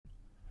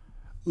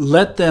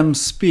Let them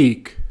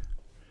speak.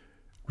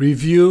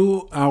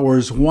 Review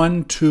hours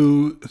 1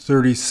 to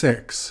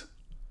 36.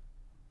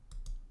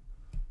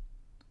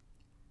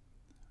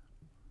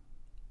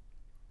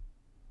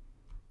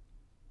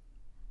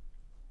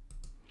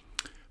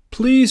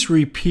 Please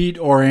repeat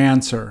or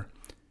answer.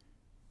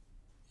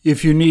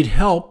 If you need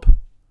help,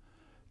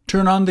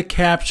 turn on the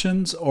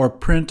captions or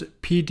print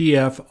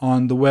PDF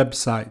on the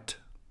website.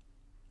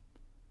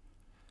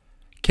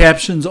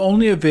 Captions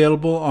only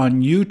available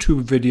on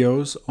YouTube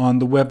videos on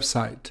the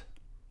website.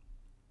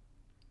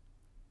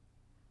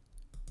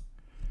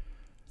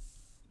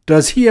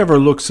 Does he ever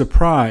look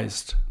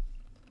surprised?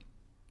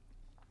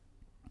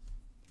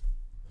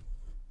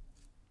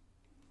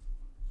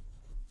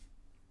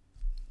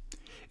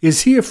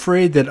 Is he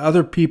afraid that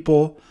other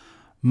people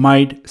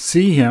might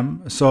see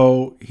him,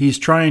 so he's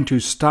trying to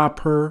stop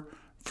her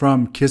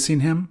from kissing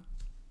him?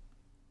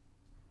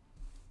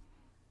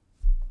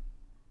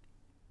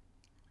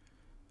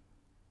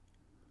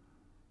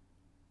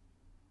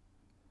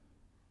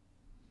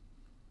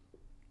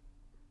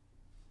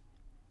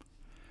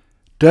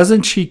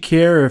 Doesn't she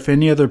care if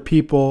any other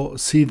people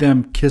see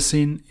them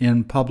kissing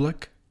in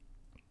public?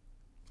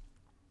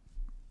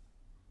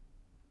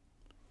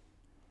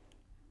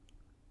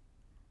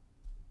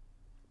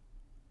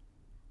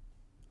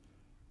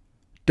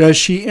 Does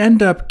she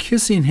end up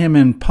kissing him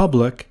in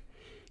public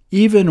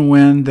even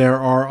when there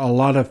are a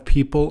lot of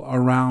people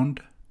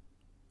around?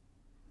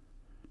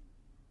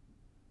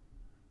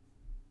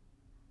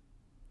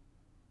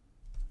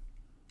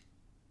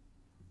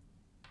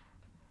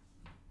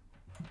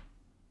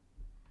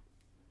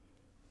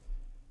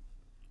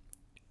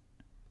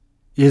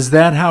 Is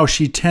that how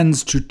she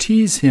tends to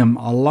tease him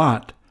a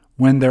lot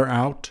when they're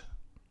out?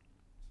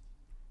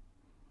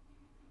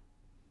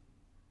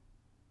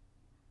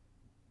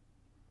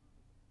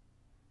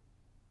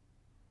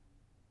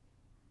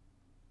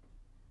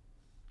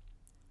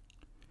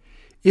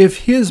 If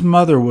his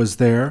mother was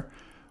there,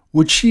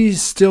 would she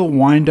still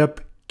wind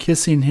up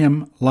kissing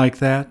him like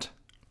that?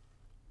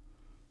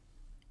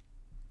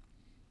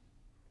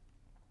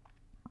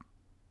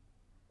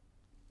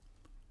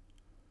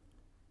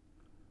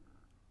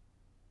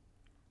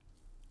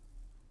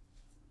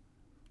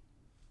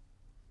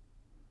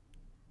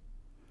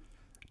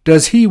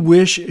 Does he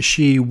wish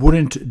she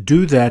wouldn't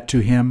do that to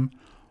him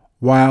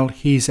while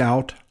he's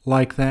out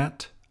like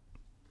that?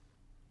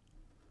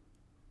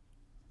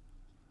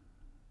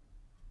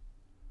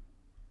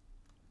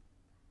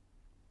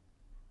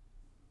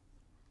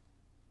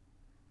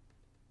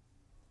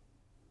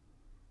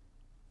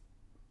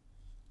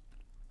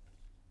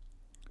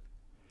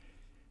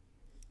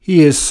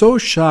 He is so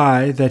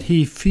shy that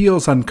he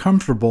feels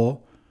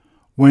uncomfortable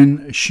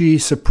when she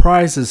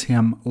surprises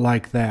him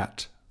like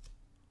that.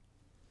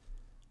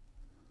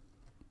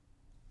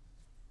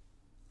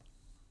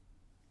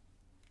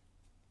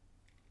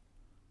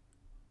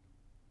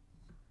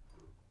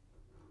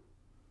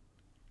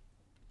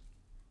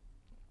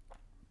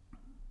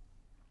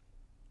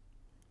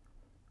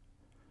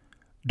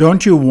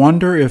 Don't you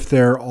wonder if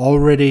they're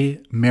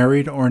already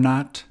married or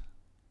not?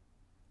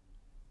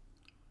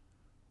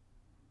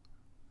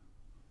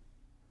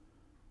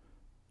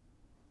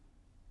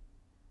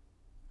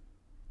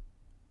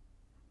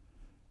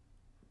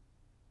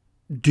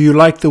 Do you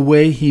like the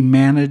way he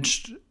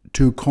managed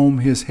to comb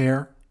his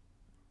hair?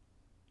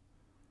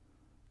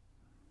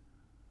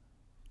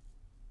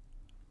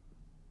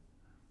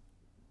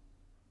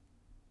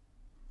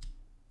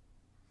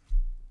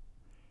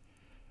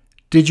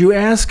 Did you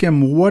ask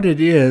him what it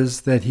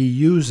is that he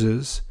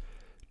uses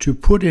to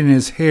put in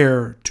his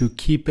hair to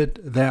keep it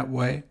that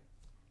way?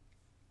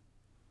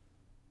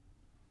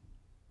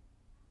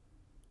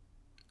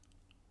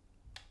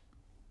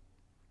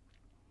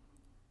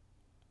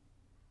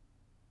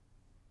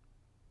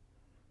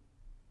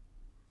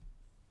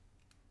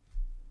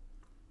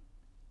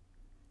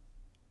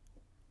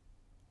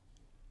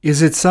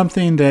 Is it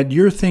something that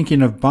you're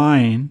thinking of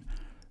buying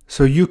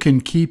so you can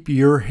keep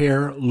your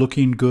hair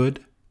looking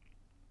good?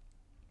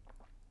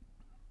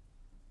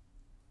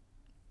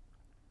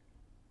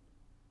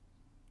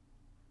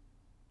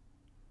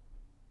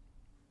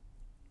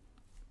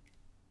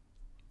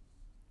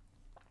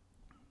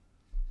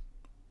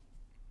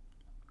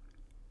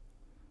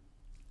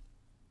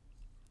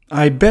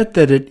 I bet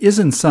that it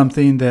isn't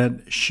something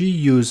that she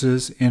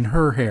uses in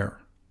her hair.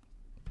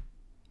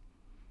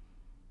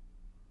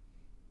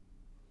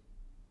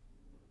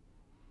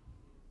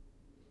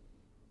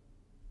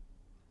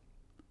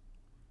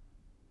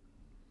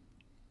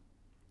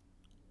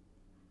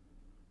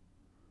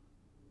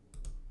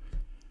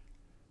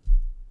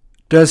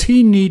 Does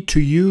he need to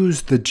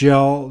use the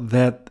gel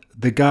that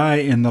the guy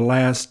in the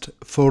last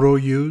photo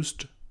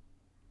used?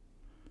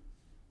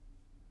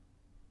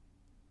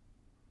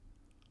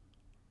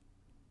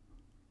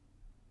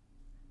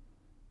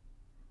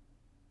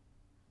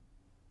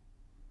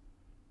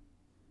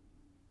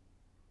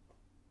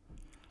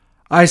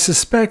 I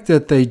suspect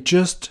that they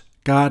just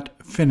got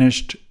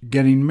finished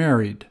getting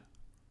married.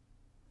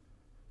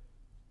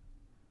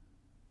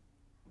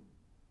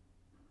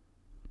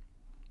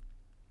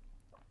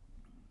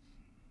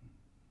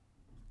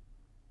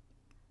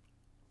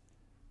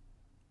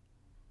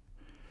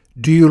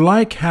 Do you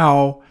like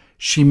how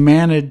she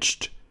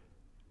managed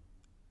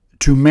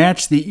to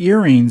match the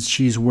earrings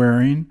she's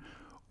wearing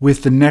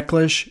with the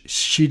necklace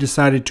she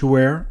decided to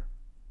wear?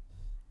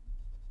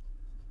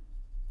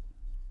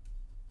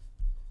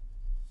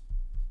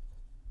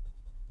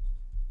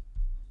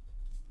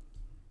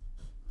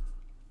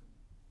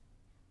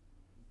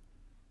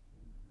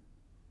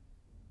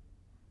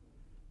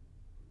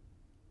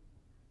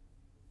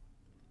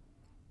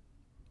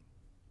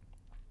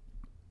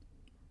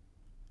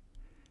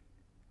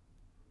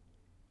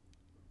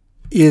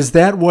 Is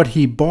that what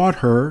he bought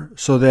her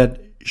so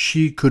that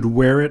she could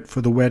wear it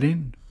for the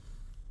wedding?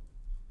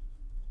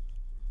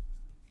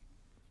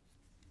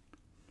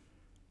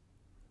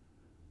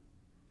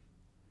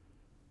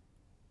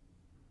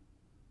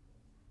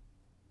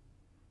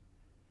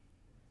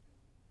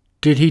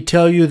 Did he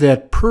tell you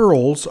that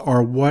pearls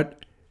are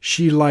what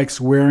she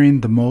likes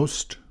wearing the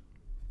most?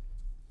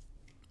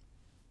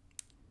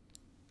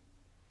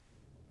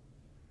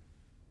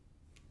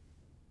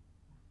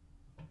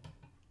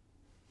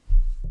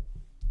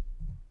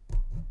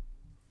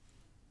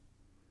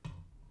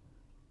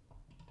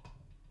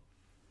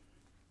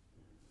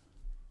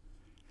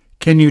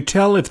 Can you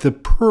tell if the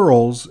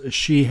pearls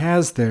she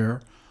has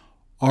there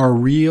are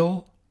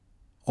real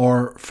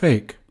or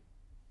fake?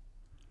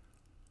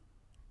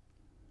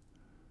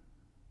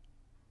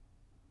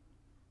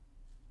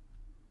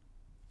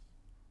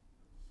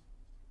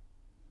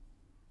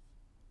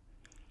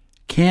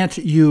 Can't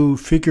you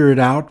figure it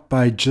out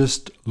by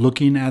just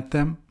looking at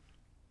them?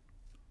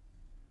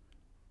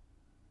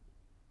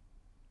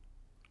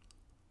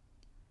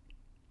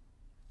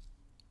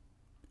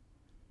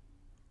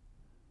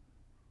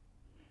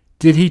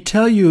 Did he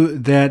tell you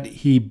that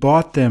he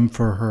bought them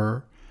for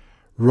her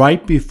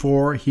right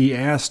before he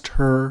asked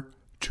her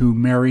to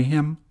marry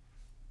him?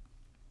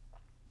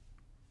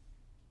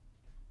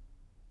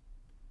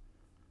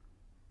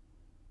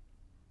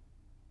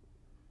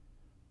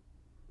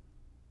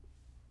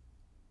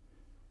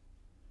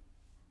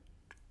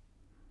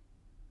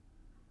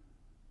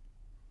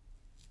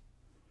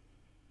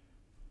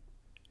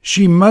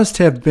 She must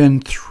have been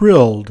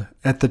thrilled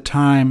at the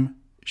time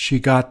she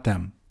got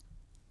them.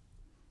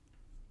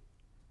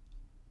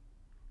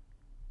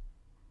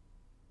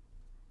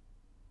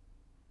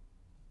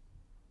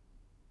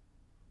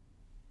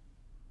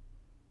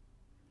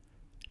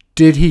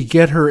 Did he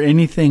get her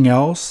anything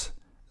else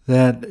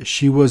that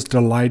she was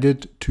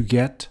delighted to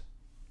get?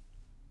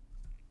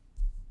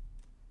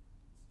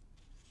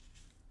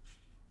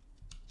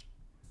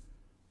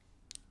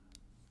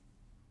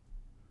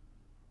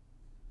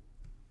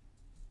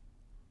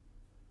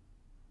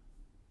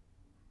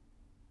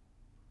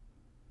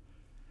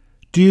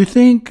 Do you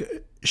think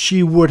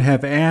she would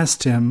have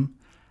asked him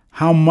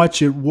how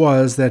much it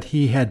was that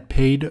he had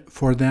paid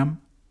for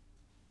them?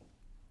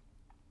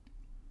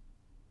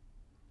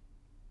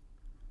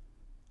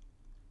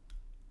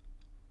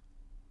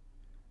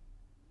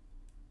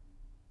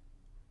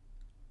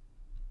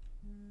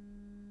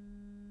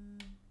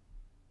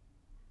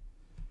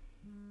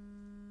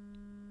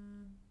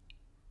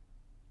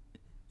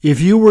 If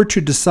you were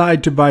to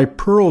decide to buy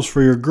pearls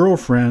for your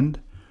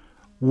girlfriend,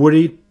 would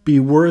it be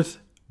worth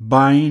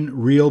buying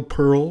real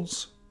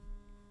pearls?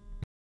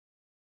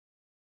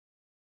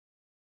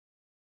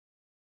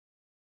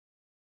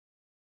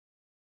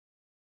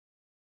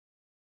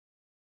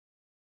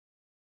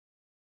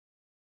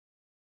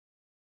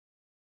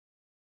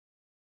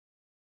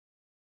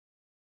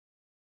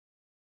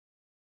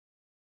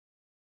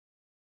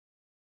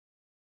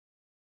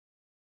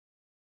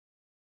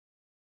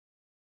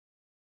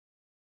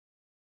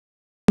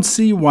 I don't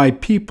see why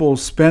people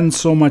spend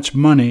so much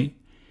money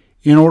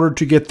in order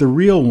to get the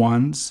real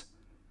ones,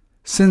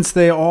 since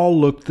they all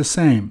look the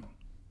same.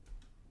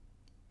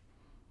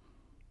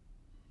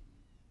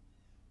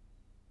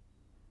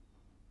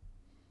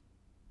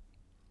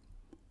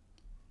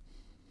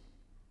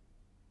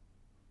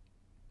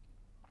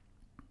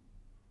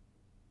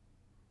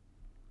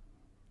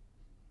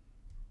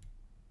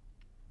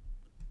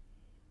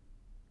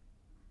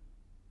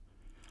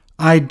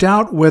 I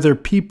doubt whether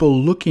people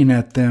looking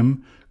at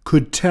them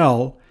could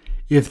tell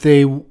if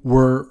they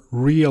were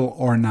real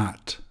or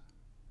not.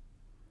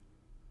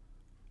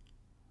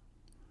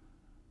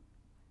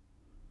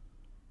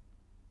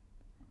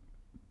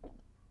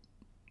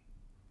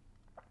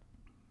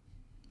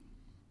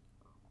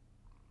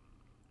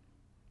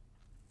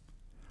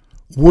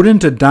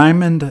 Wouldn't a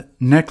diamond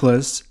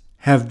necklace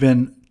have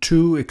been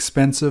too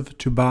expensive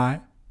to buy?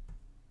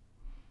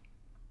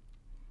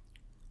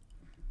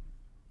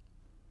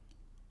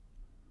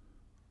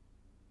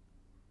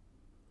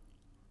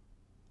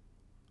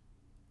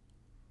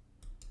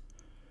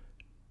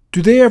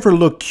 Do they ever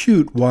look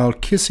cute while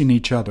kissing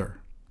each other?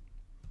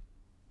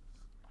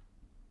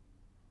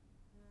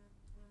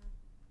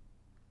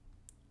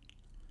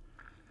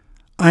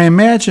 I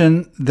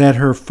imagine that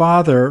her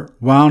father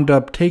wound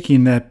up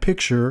taking that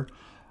picture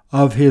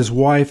of his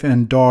wife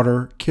and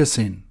daughter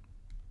kissing.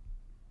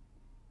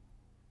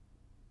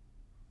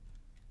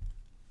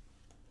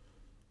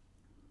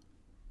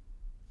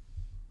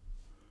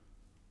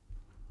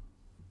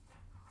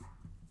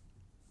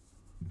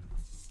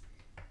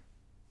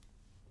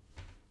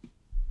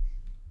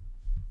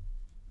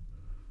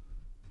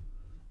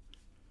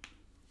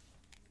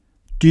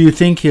 Do you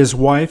think his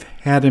wife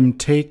had him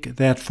take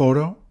that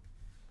photo?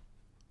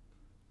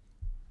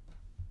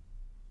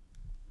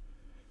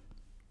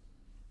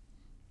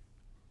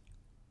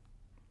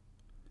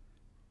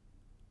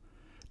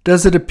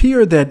 Does it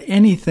appear that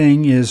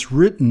anything is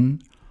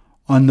written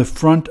on the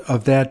front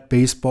of that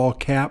baseball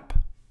cap?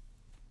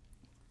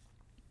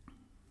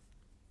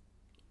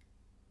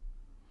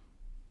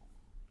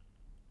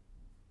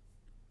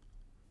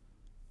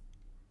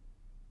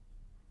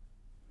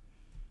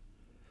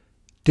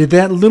 Did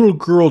that little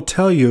girl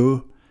tell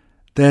you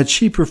that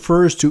she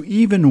prefers to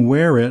even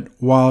wear it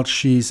while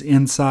she's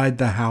inside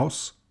the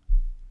house?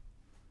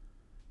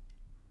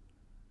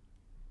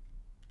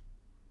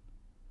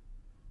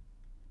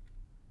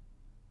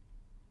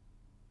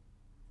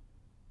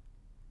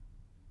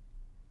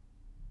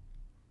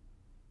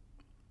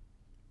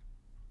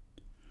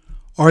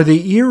 Are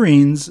the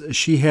earrings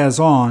she has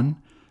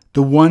on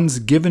the ones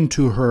given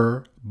to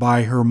her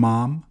by her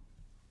mom?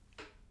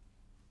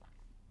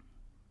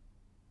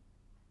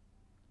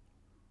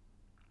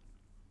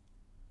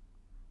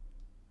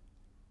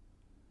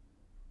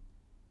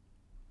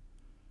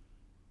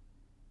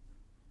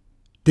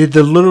 Did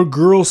the little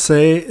girl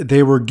say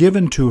they were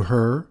given to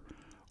her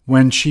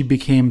when she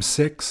became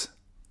 6?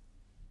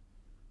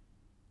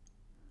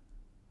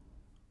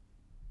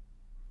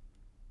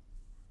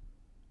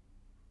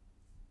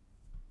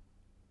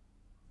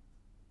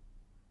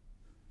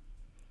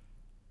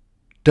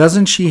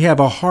 Doesn't she have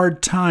a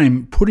hard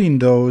time putting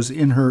those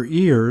in her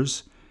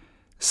ears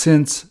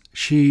since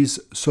she's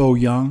so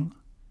young?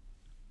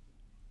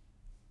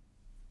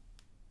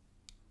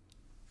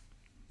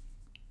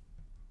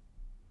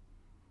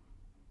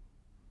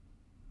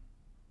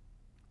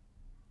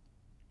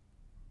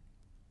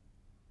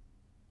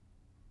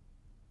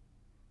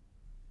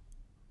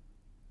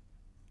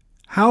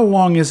 How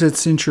long is it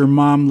since your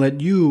mom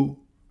let you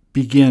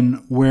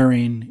begin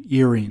wearing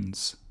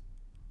earrings?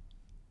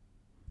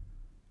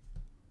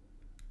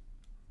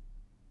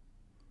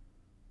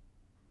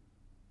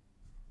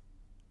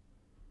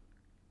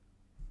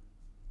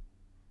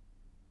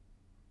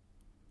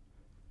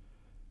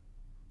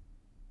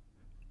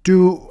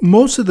 Do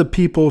most of the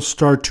people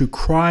start to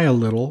cry a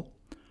little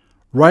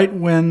right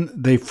when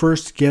they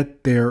first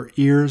get their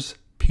ears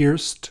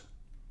pierced?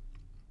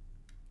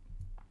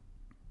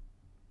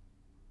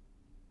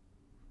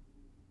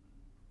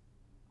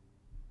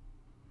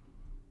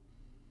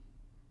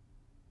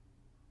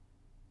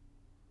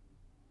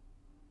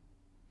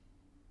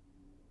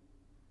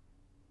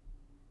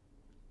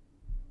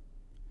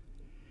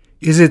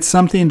 Is it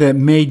something that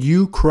made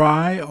you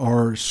cry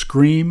or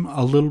scream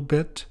a little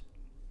bit?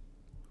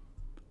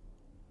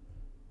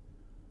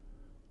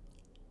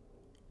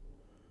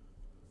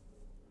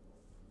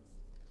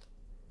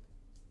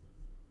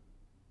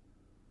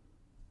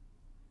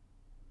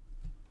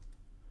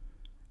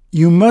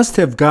 You must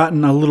have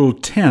gotten a little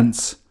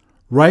tense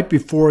right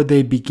before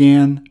they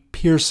began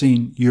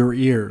piercing your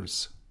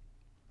ears.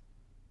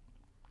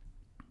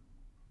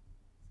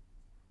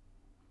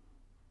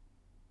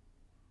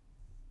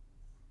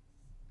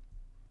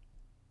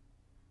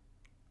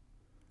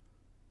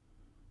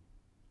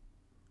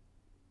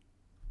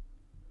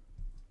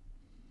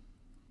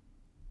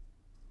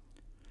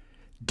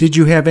 Did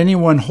you have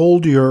anyone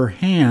hold your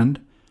hand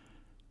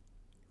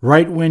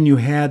right when you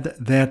had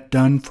that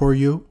done for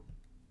you?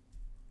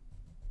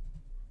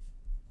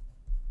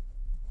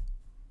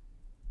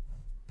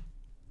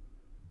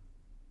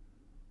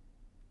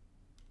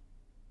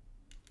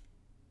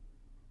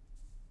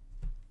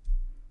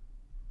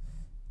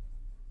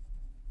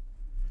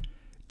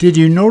 Did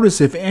you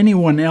notice if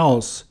anyone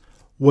else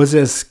was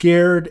as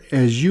scared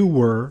as you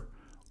were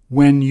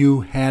when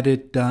you had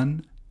it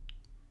done?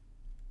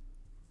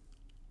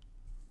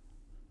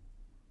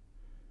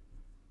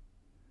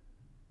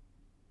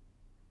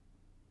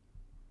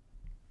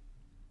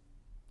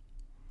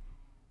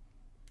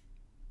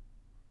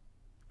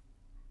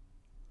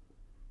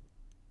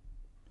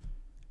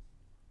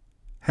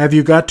 Have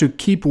you got to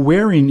keep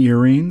wearing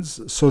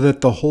earrings so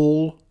that the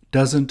hole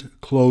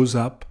doesn't close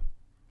up?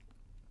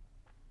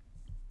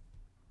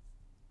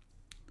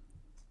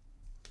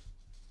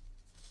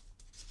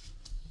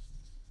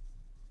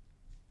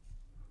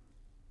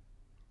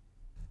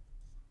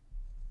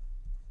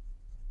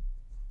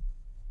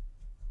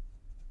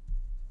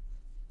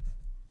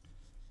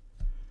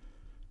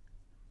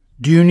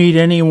 Do you need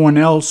anyone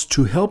else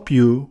to help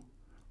you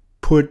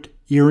put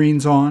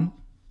earrings on?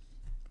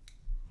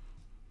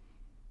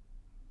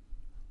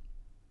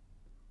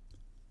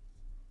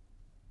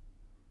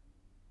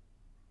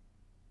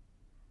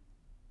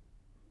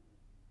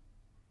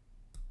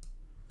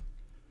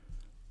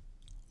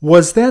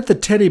 Was that the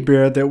teddy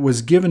bear that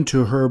was given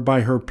to her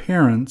by her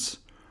parents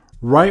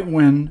right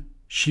when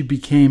she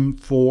became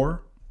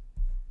 4?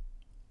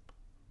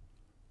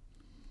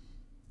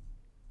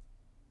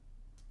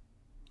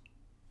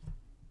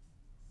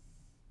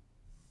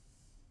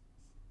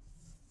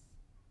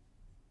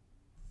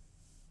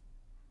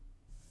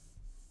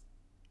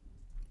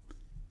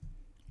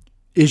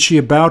 Is she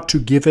about to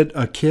give it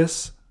a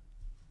kiss?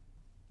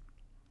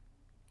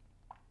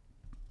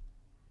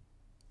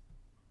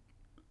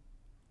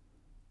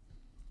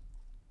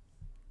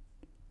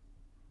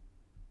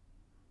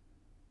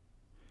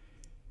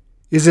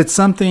 Is it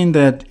something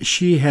that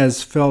she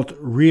has felt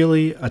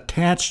really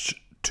attached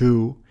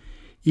to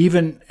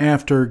even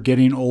after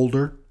getting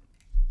older?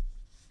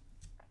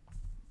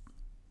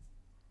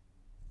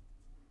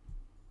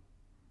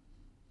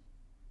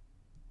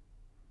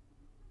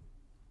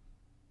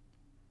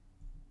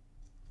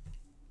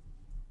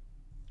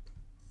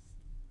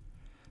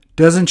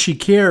 Doesn't she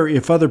care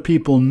if other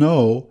people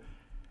know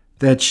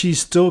that she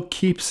still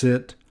keeps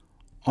it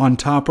on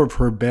top of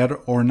her bed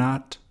or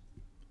not?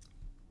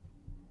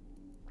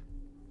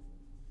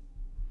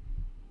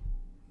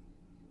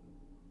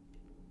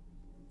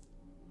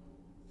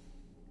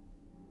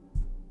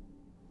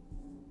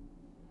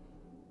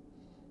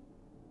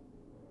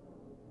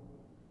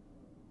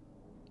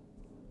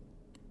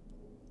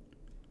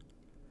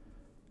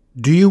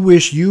 Do you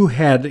wish you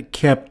had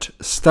kept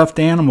stuffed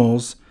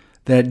animals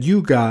that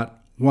you got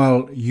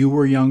while you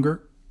were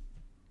younger?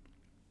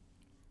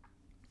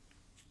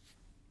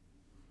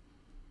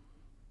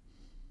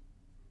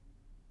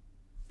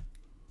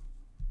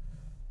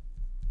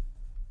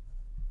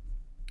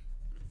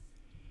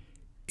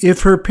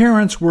 If her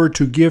parents were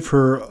to give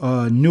her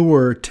a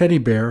newer teddy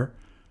bear,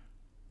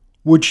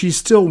 would she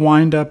still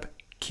wind up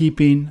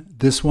keeping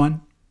this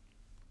one?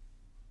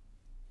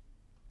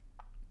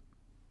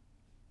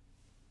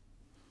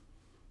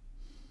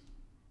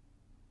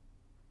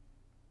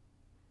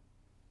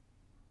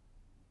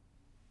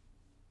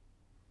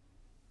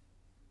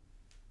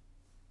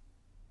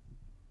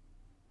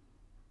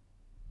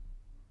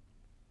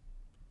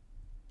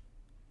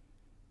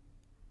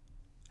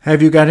 Have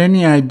you got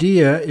any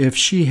idea if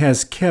she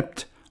has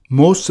kept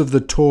most of the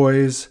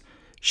toys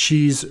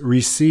she's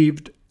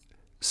received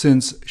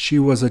since she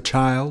was a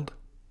child?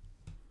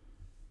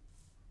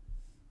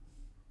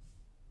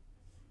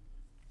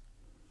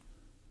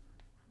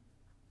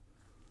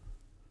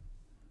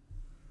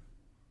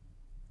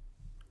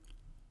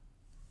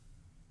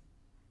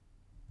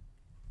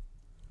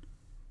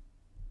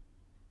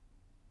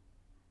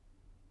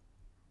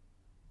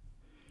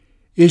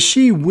 Is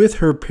she with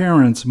her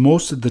parents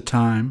most of the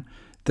time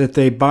that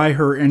they buy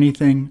her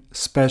anything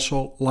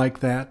special like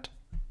that?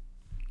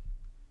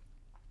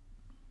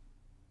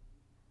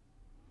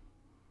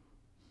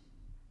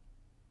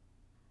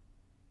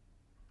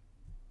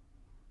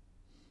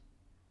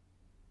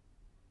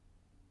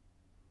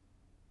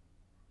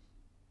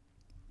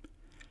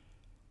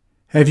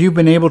 Have you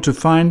been able to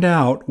find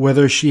out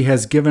whether she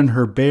has given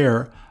her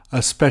bear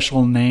a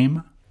special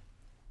name?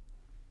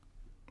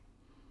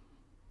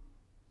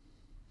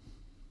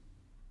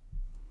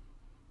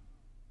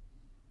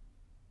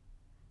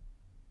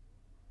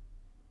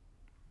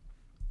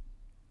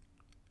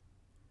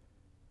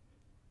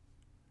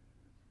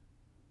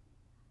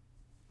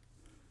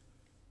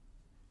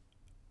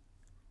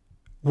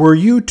 Were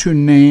you to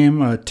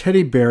name a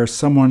teddy bear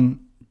someone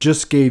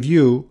just gave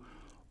you,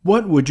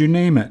 what would you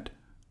name it?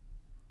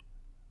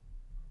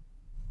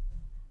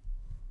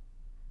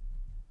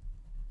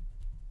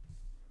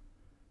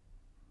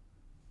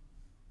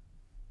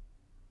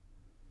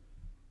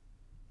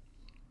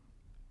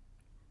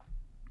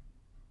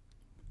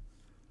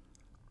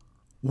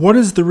 What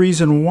is the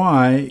reason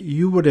why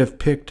you would have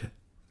picked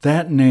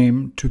that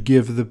name to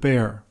give the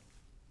bear?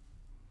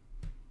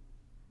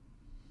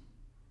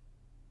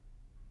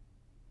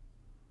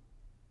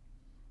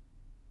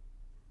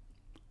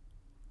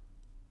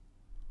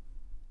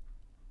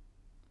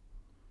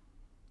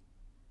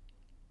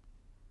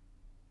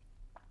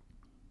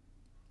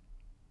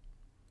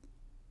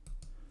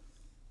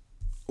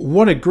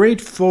 What a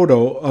great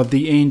photo of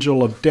the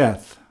angel of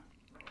death.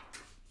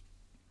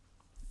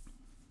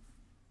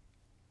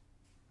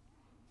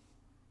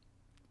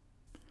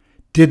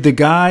 Did the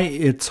guy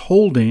it's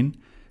holding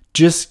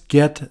just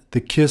get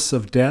the kiss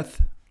of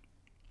death?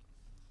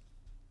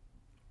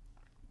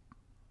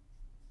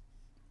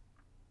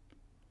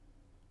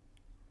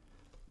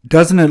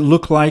 Doesn't it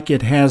look like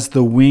it has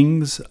the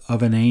wings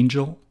of an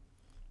angel?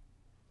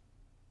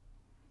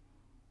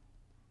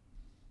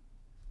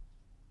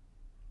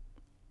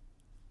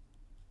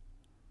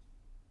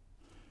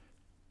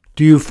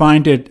 Do you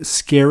find it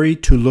scary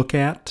to look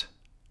at?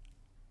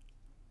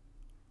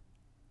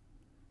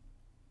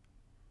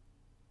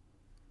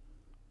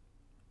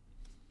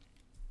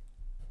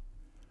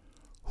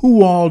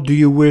 Who all do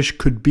you wish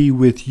could be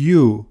with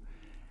you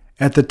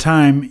at the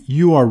time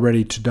you are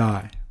ready to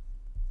die?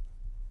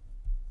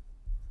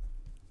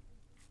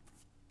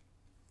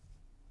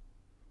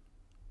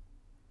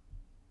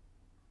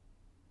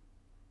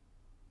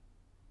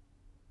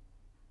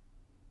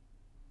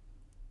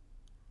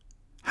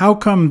 How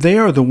come they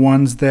are the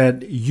ones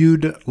that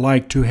you'd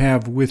like to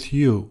have with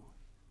you?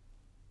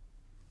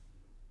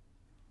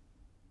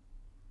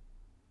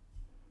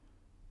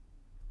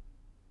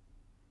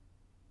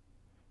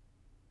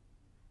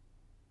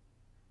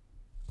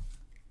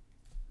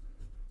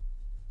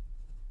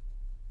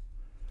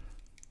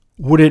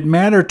 Would it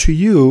matter to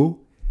you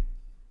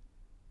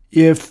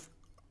if,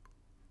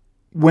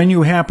 when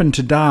you happen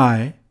to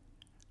die,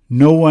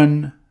 no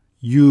one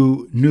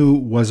you knew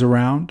was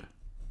around?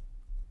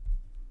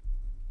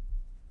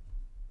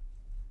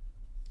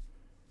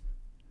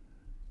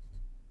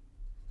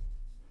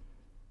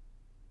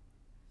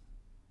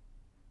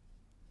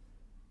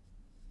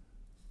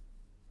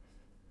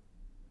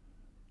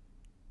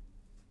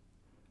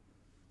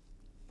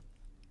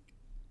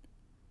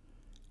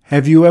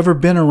 Have you ever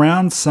been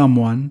around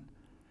someone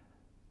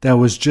that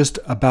was just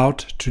about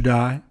to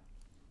die?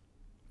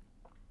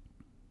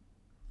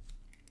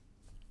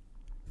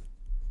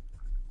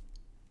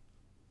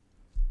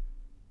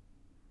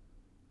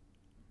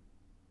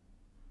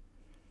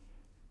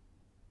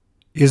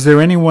 Is there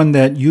anyone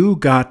that you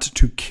got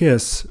to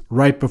kiss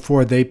right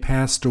before they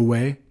passed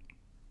away?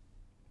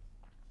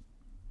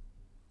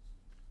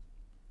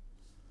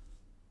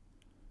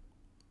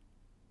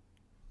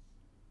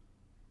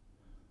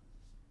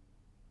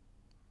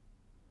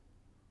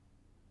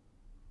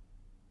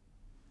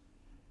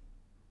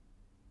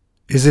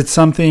 Is it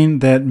something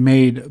that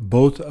made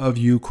both of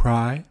you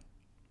cry?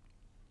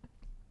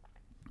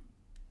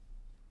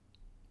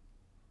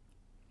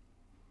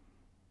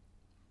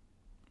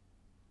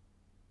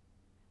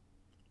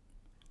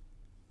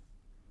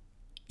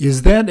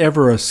 Is that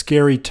ever a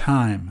scary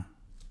time?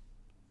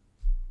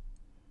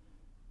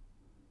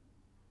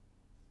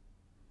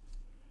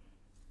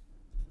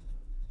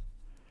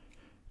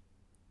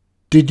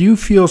 Did you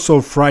feel so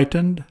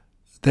frightened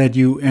that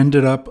you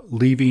ended up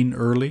leaving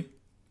early?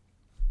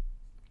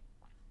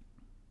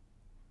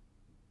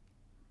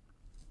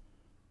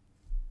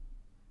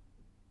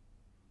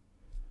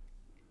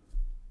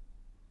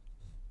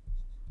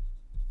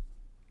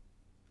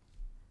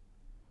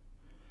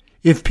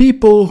 If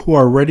people who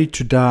are ready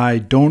to die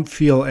don't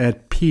feel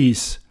at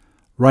peace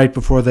right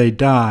before they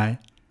die,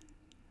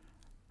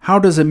 how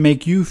does it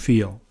make you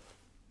feel?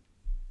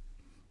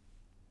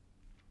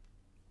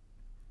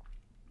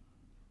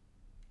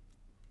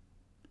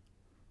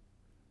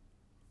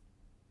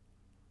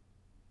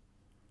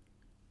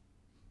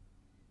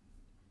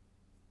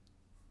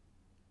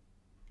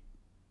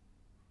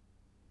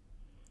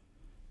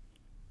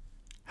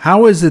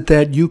 How is it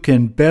that you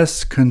can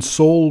best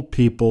console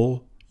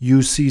people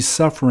you see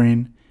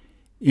suffering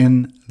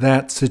in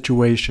that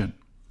situation?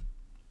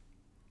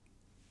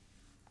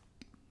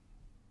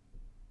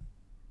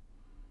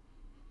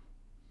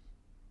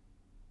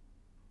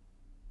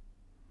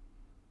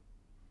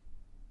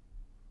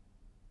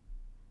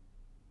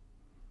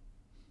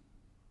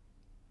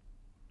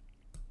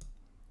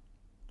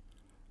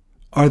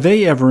 Are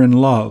they ever in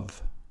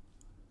love?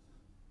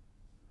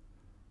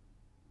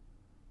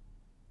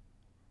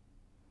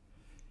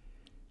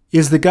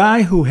 Is the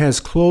guy who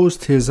has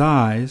closed his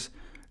eyes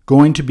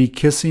going to be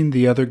kissing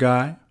the other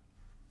guy?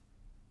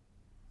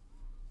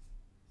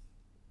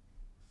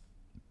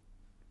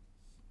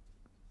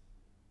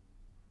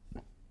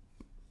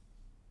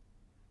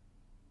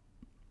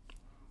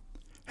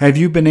 Have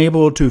you been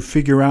able to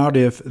figure out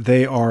if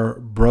they are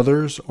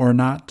brothers or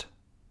not?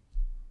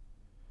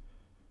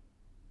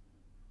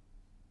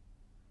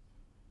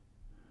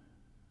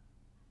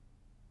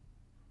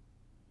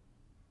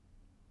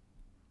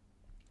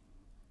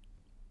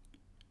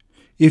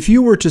 If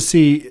you were to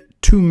see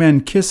two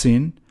men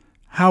kissing,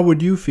 how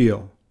would you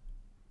feel?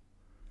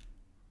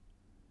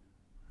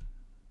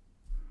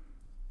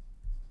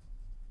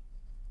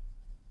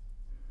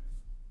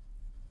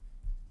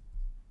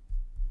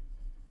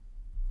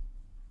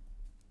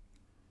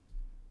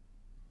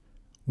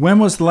 When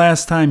was the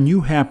last time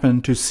you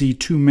happened to see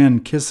two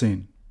men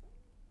kissing?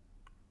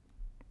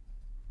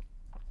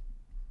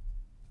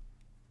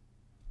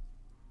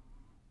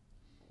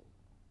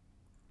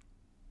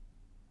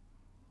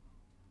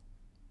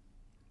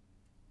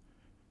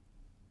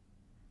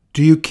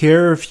 Do you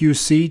care if you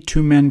see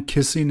two men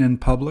kissing in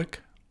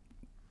public?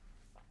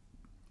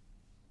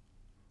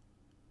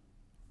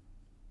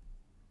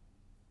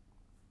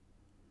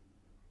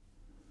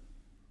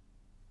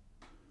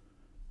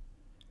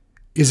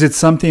 Is it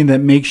something that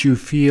makes you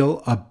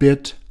feel a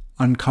bit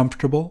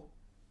uncomfortable?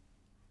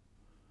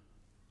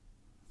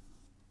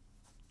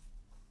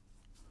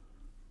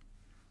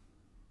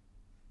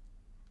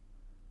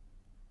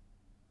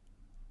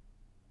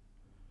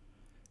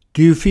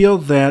 Do you feel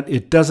that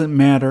it doesn't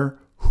matter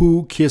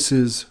who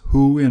kisses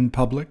who in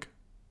public?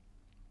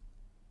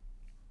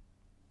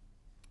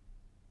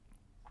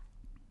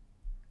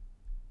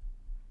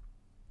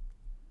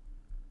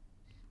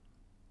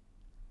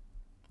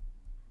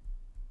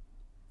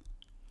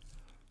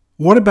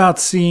 What about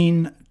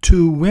seeing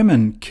two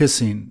women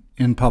kissing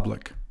in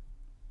public?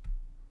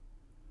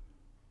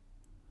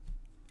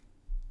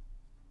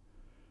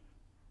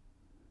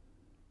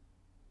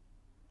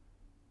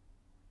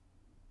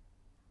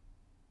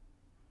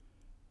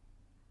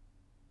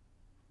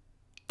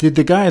 Did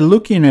the guy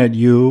looking at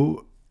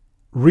you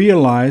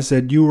realize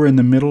that you were in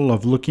the middle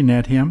of looking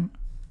at him?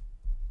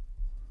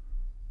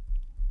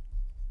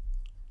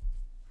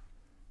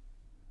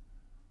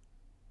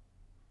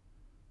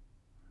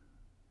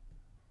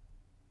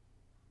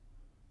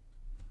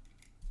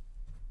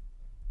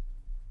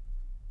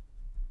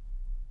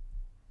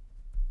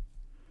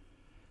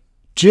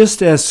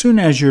 Just as soon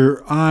as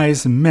your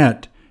eyes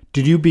met,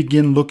 did you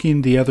begin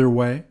looking the other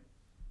way?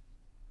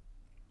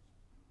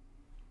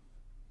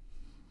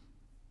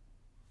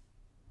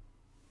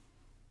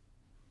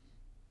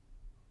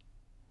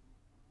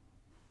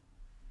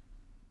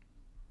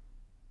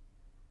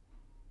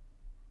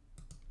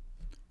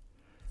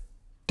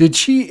 Did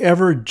she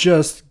ever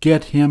just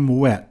get him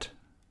wet?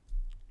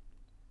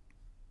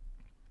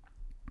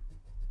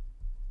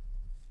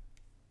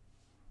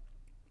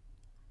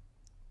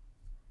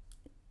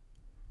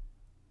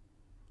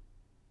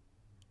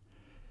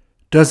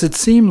 Does it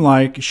seem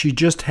like she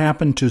just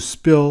happened to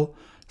spill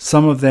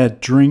some of that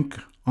drink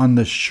on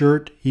the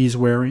shirt he's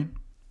wearing?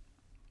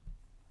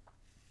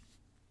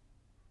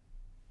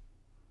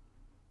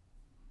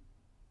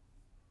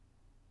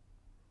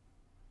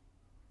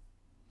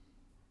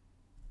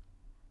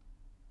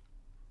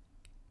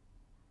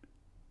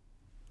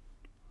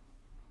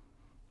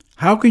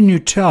 How can you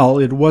tell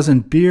it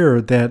wasn't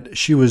beer that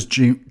she was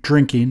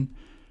drinking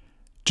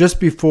just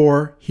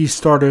before he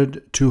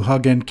started to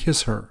hug and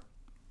kiss her?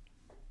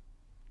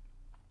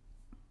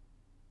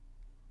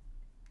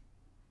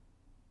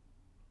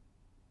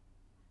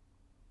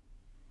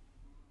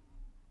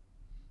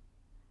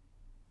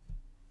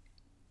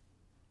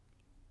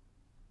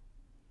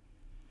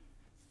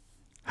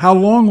 How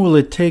long will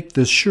it take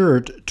the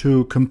shirt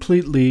to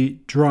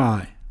completely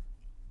dry?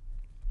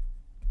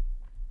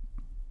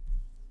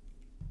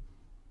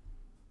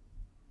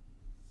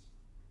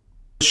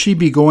 Will she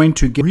be going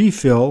to get a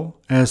refill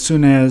as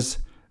soon as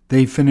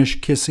they finish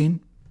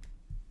kissing?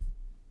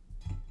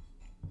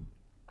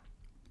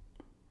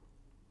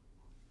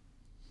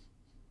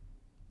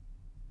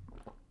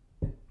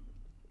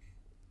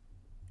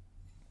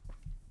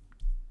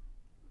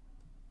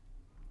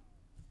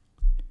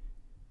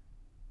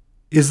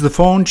 Is the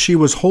phone she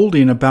was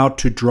holding about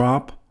to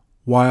drop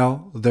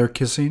while they're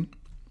kissing?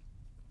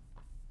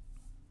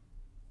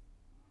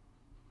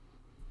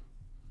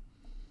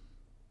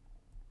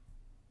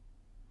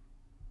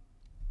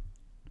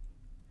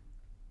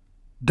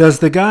 Does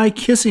the guy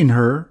kissing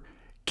her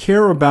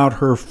care about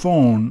her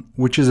phone,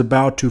 which is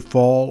about to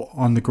fall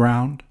on the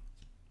ground?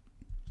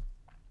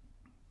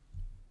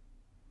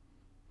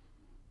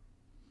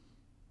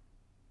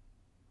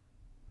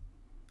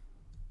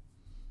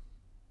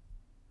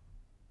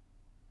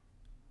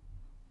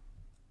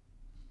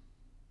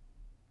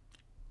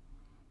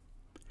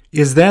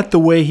 Is that the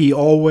way he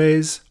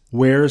always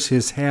wears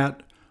his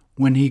hat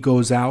when he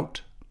goes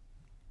out?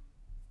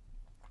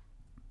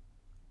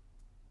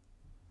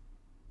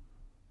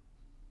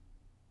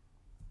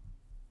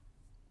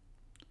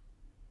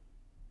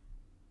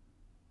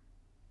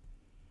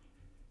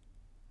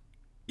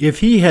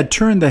 If he had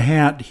turned the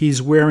hat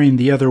he's wearing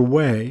the other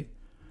way,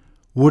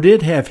 would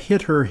it have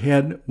hit her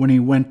head when he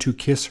went to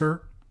kiss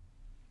her?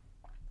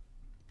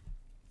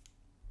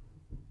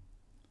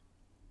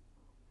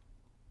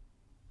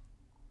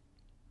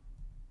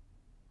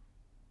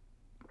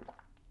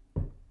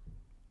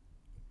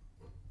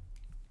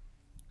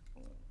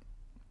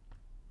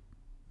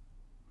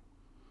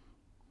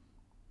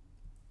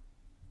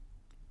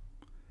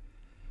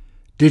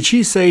 Did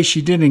she say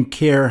she didn't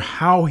care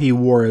how he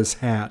wore his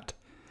hat,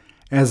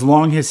 as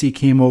long as he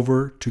came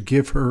over to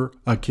give her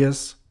a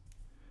kiss?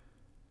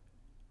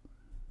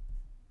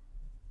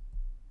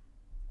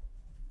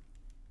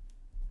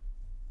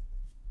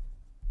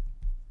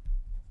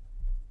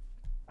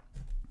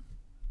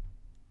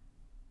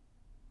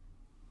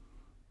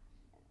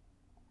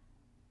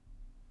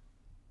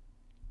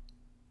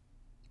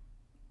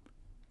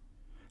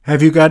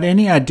 Have you got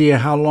any idea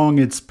how long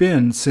it's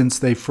been since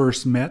they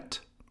first met?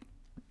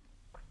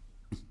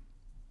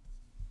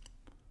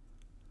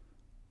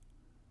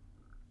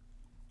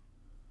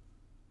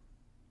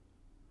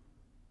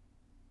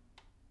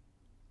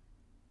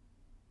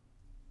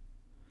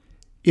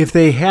 If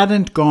they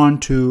hadn't gone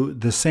to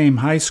the same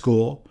high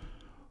school,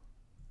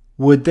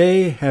 would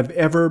they have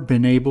ever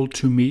been able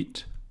to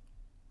meet?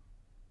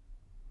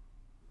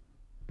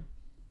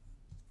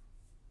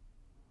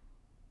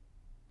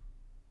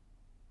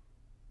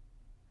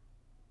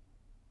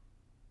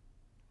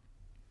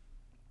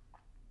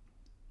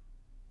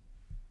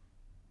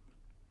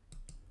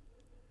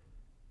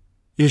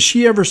 Is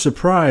she ever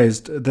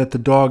surprised that the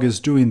dog is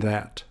doing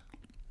that?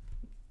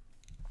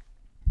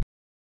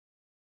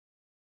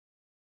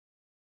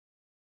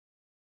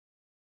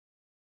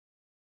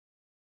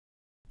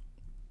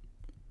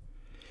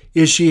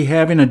 Is she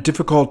having a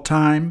difficult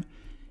time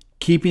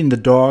keeping the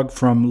dog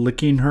from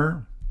licking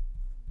her?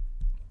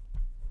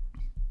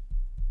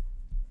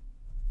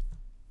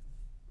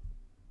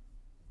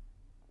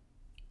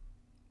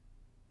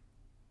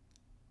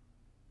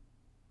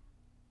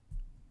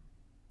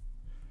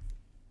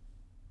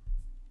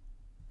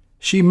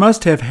 She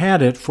must have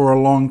had it for a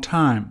long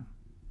time.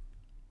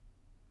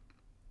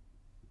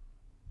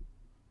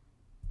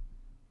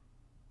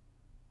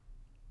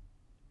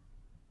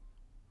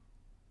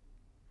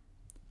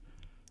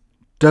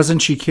 Doesn't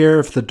she care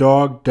if the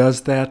dog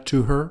does that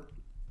to her?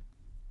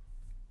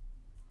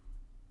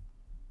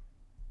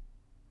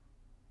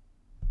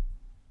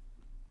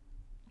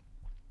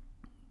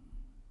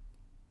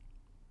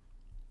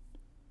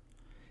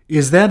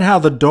 Is that how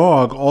the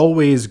dog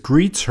always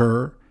greets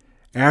her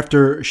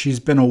after she's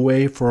been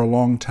away for a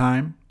long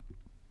time?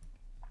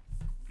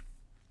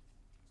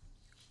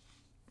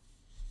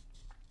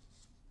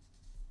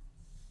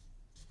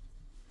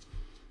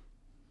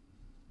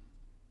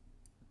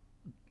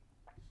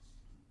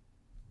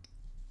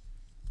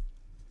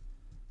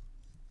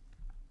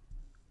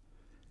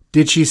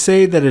 Did she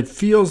say that it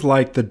feels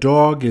like the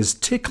dog is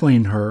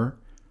tickling her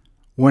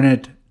when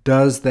it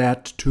does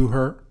that to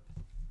her?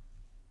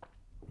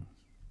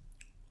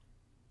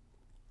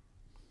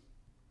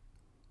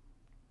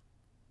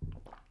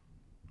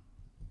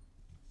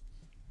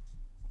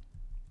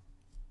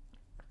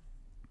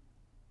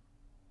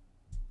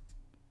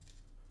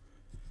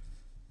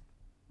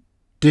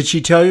 Did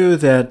she tell you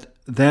that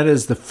that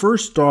is the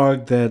first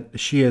dog that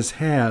she has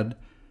had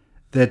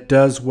that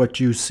does what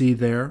you see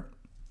there?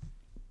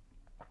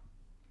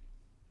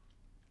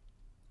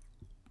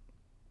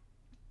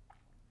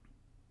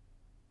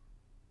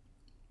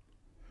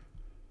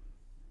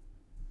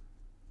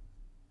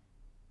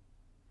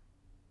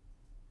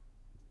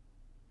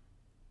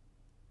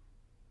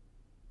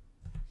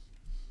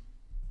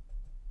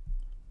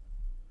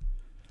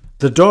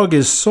 The dog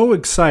is so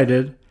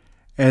excited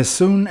as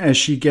soon as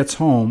she gets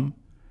home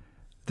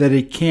that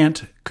it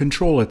can't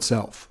control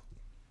itself.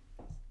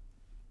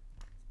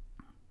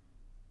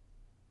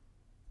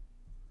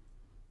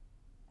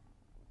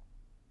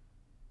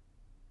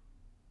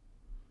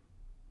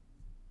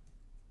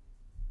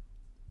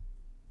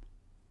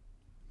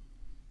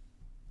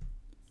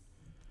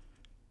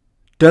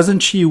 Doesn't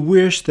she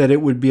wish that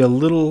it would be a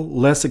little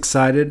less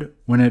excited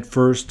when it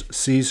first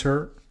sees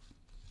her?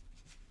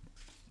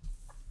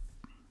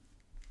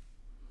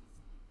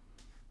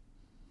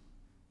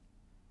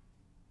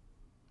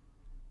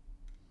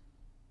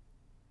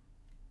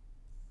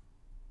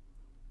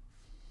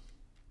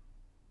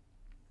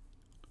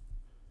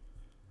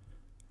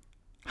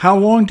 How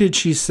long did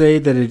she say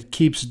that it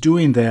keeps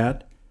doing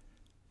that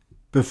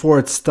before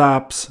it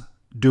stops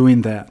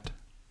doing that?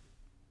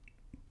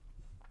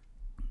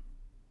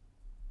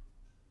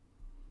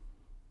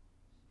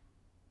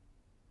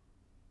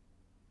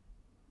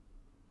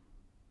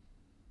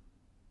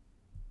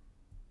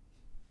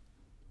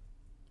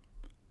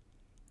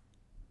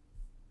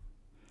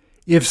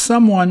 If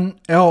someone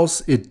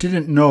else it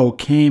didn't know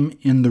came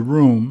in the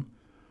room,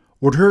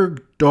 would her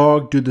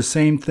dog do the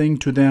same thing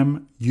to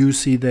them you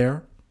see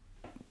there?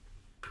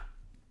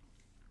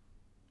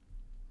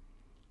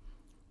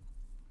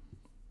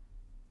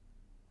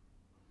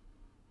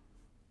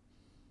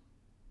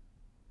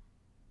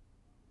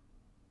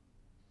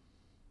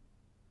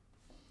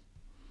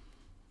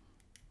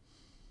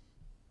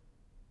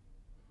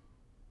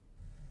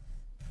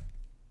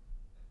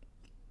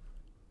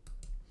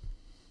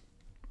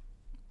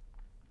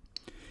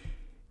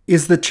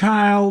 Is the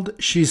child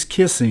she's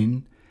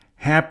kissing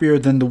happier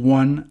than the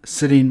one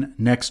sitting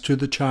next to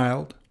the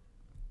child?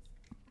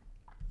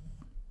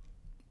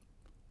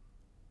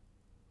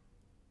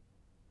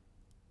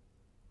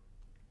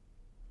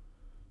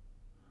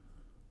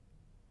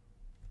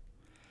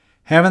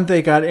 Haven't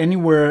they got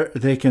anywhere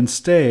they can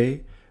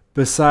stay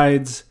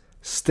besides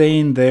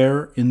staying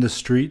there in the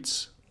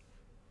streets?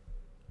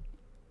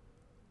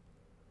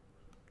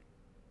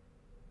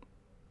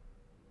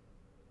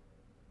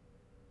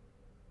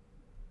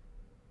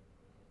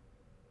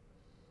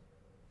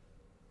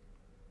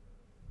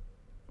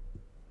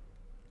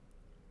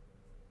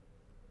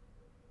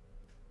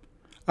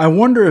 I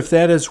wonder if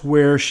that is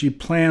where she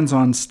plans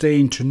on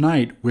staying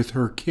tonight with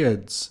her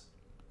kids.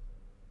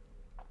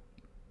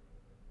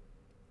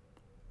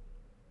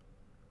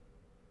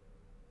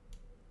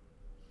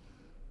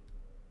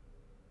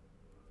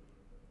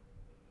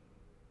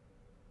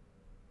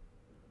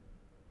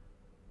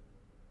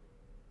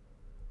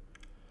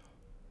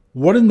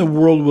 What in the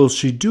world will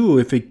she do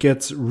if it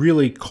gets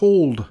really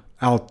cold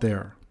out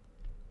there?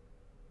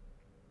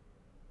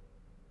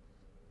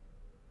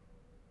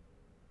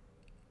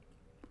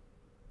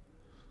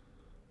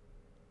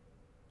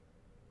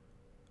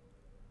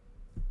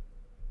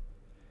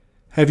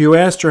 Have you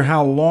asked her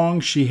how long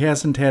she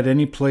hasn't had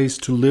any place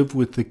to live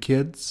with the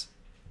kids?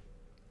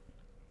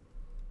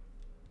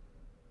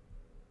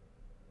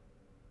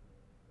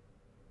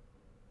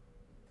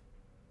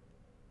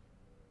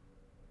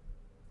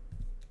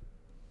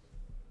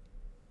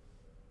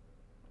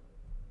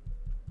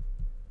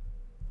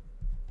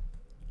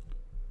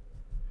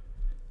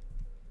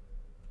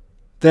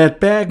 That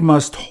bag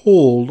must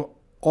hold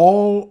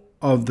all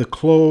of the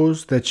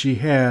clothes that she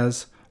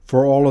has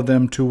for all of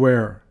them to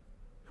wear.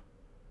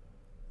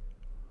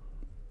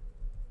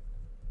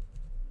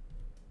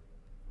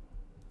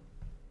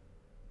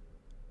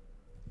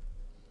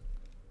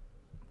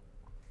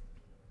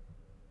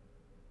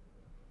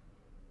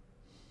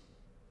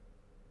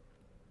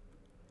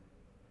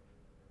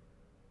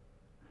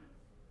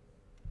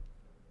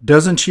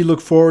 Doesn't she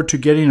look forward to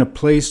getting a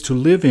place to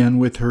live in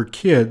with her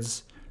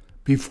kids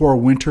before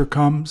winter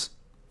comes?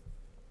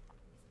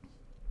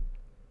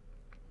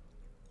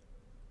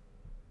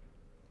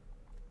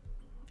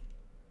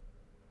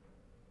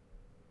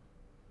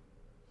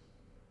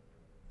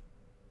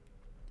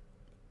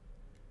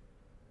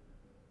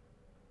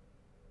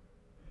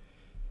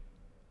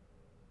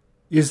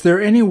 Is there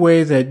any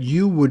way that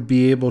you would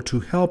be able to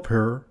help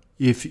her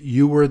if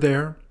you were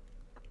there?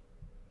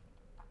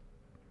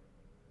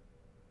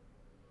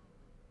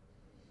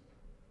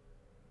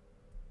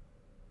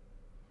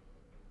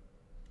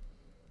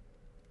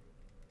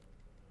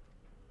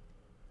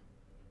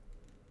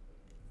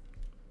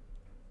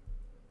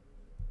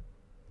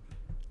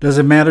 Does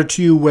it matter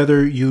to you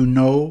whether you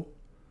know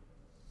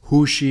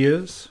who she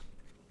is?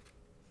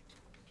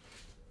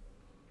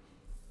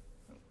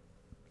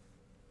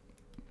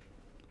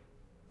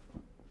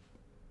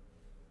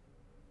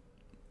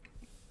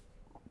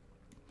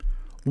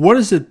 What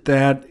is it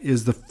that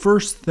is the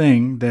first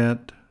thing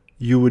that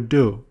you would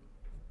do?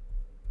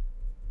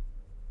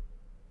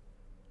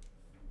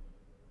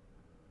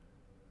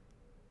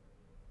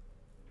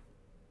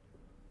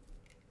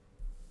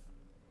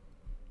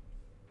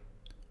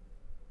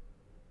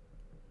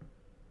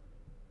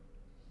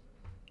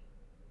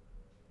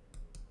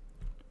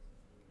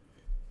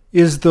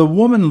 Is the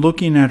woman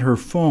looking at her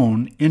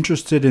phone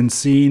interested in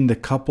seeing the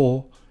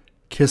couple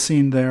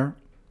kissing there?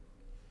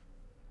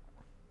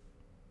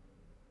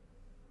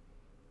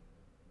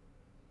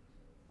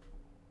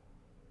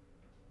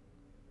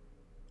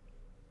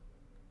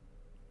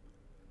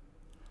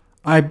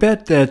 I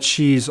bet that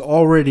she's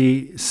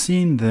already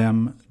seen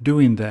them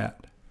doing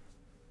that.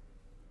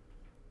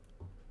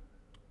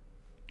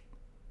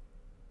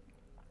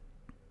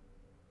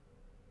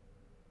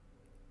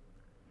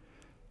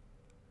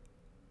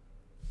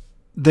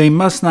 They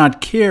must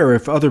not care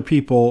if other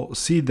people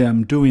see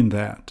them doing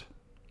that.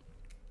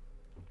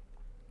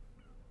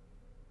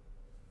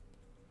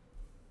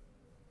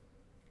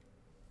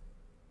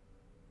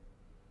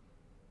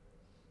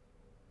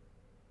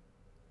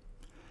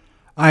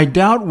 I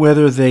doubt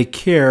whether they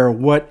care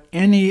what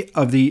any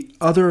of the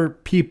other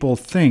people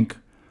think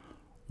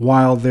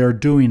while they're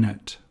doing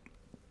it.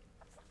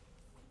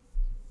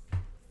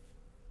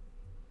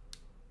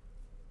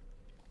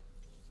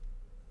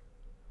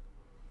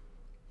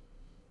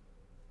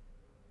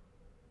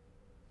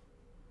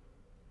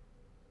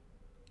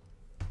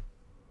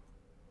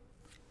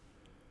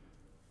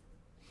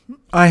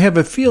 I have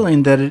a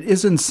feeling that it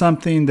isn't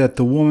something that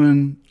the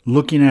woman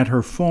looking at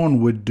her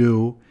phone would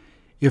do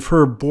if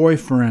her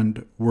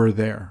boyfriend were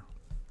there.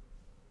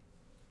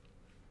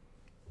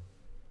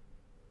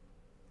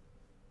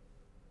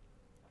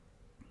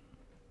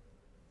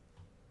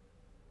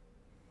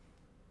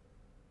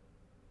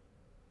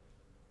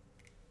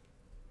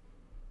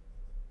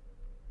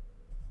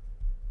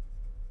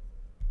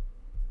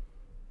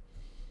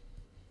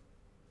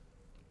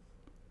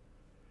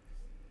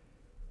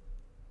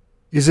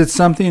 Is it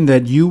something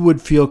that you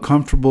would feel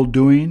comfortable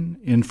doing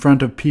in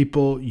front of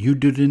people you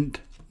didn't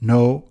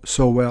know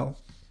so well?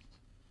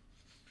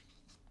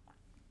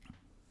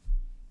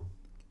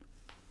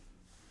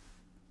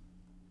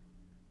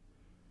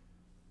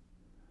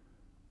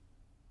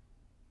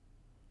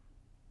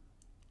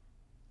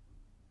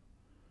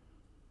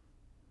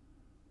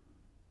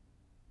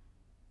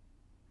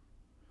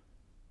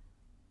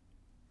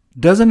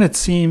 Doesn't it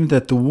seem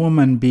that the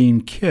woman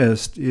being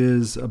kissed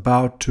is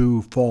about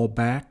to fall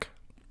back?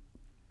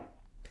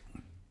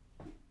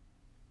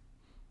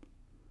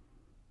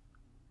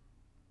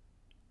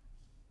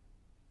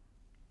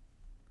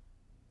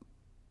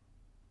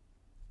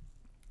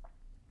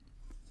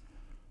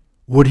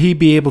 Would he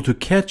be able to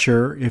catch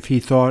her if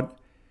he thought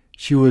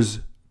she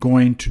was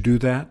going to do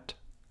that?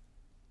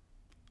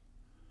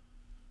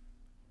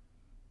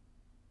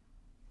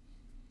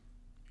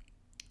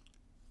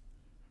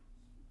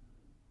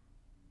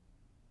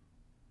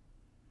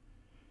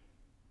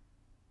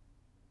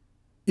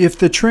 If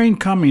the train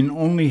coming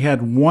only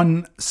had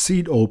one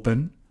seat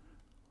open,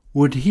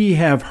 would he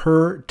have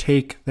her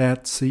take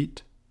that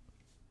seat?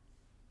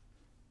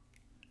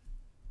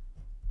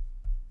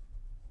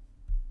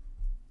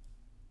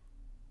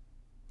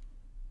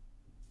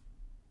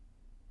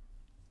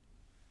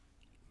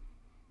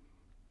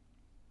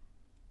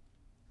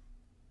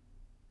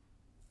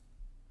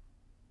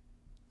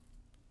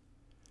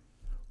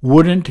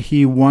 Wouldn't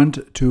he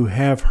want to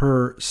have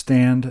her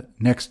stand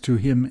next to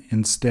him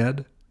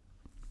instead?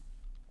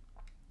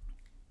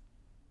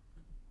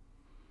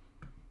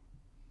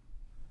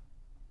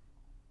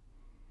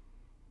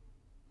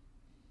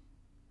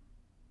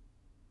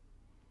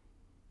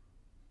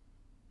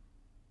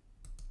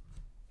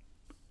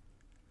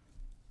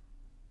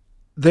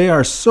 They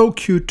are so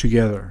cute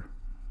together.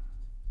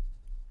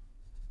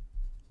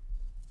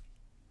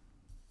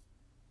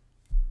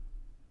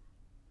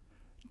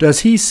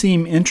 Does he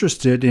seem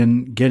interested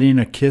in getting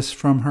a kiss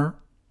from her?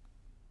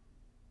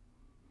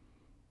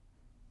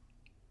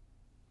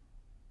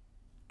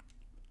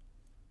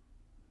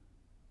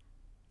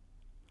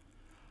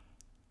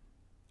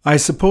 I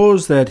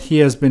suppose that he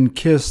has been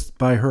kissed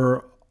by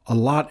her a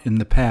lot in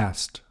the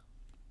past.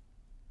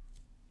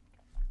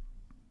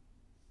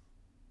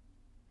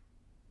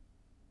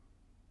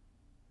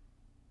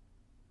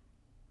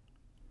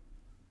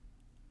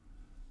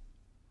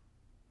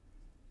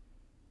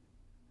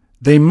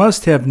 They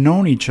must have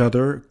known each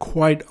other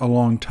quite a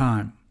long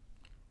time.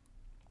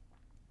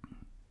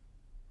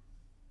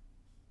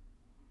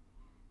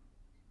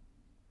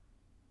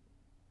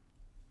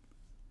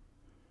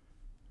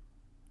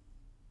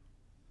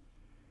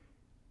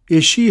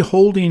 Is she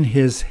holding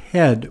his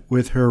head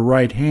with her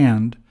right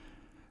hand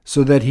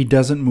so that he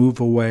doesn't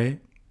move away?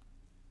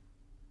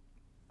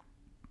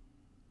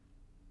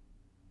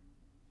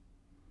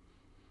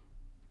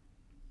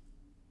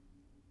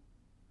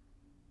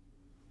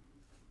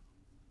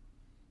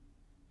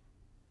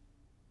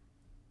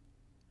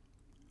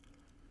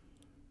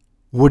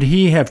 Would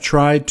he have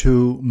tried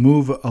to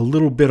move a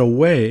little bit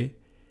away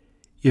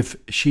if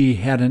she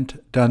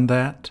hadn't done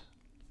that?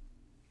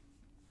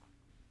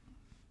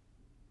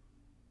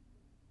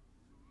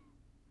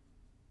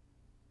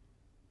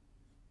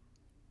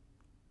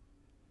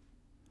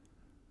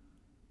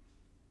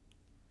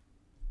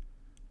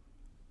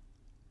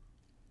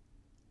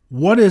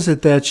 What is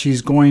it that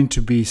she's going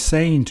to be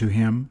saying to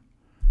him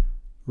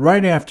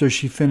right after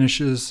she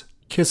finishes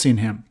kissing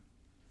him?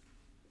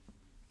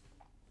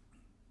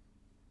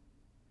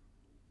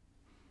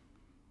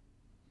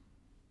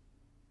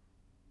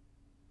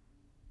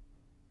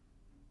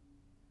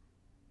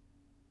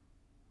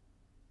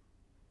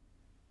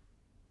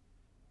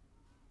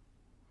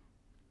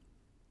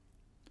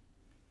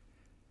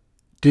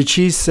 Did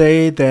she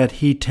say that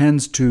he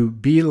tends to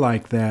be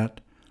like that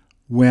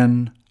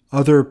when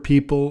other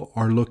people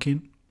are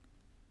looking?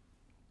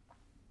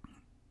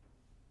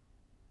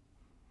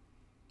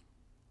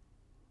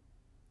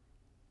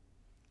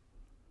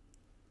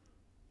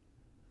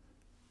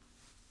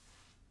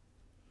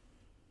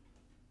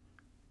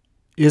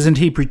 Isn't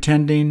he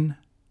pretending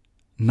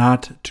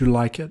not to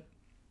like it?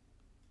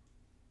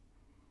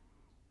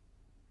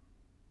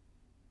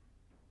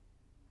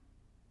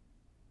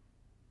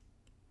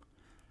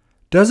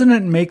 Doesn't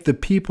it make the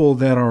people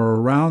that are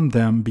around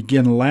them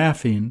begin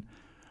laughing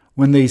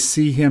when they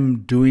see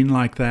him doing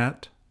like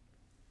that?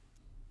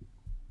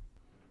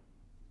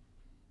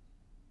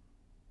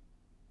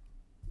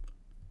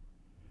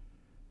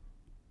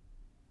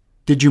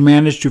 Did you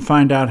manage to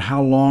find out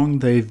how long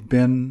they've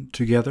been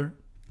together?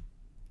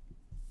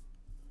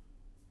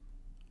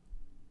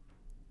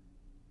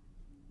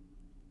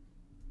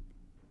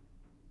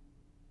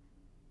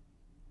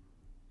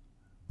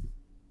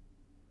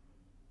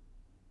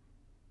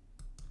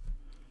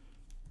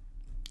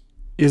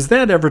 Is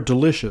that ever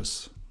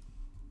delicious?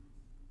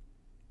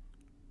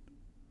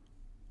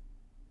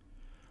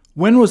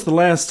 When was the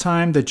last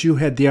time that you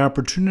had the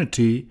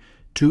opportunity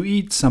to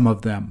eat some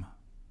of them?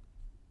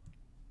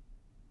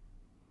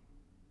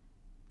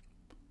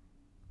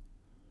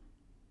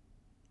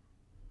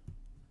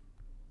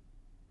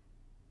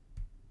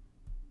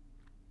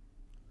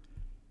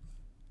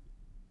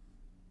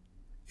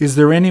 Is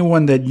there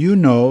anyone that you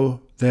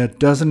know that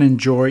doesn't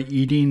enjoy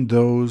eating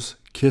those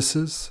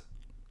kisses?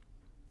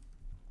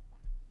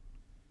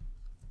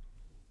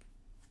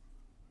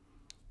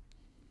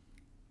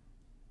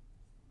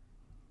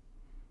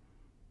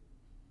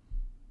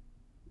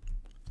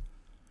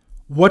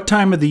 What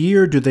time of the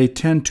year do they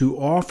tend to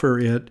offer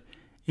it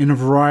in a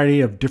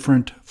variety of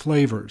different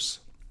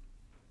flavors?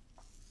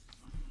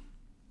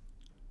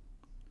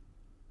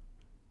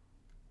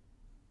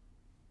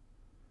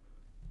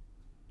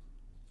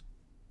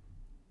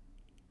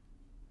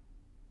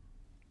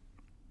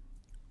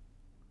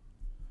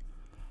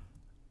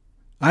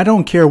 I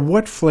don't care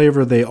what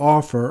flavor they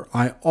offer,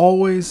 I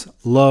always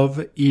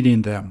love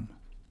eating them.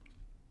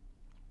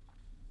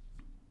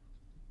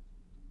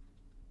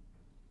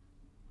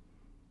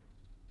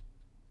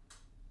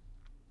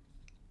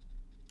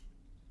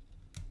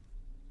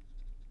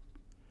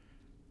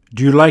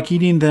 Do you like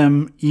eating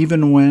them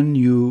even when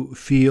you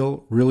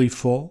feel really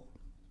full?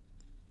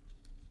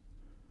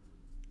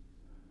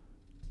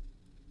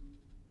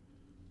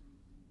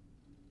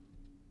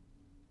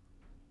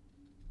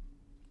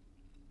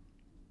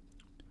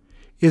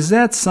 Is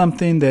that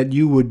something that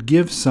you would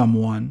give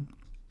someone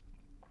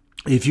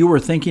if you were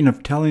thinking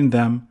of telling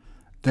them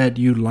that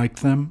you like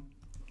them?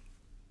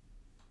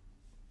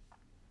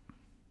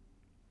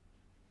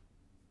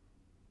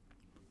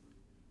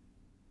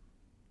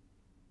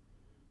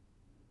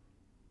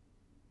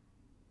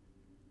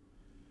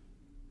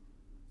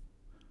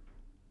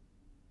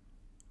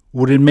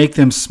 Would it make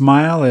them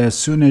smile as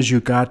soon as you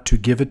got to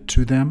give it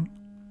to them?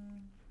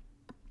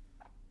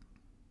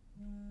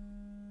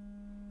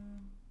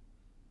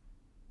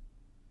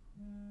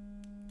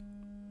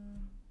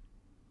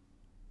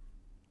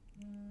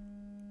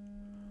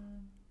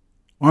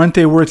 Aren't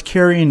they worth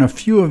carrying a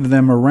few of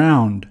them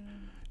around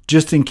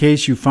just in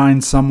case you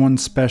find someone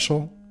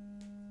special?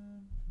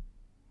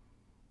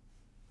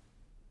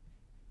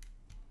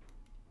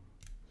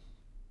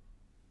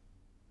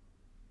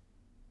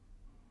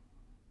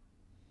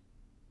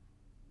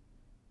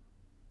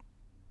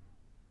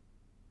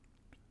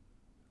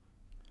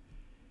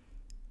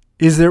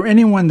 Is there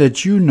anyone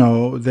that you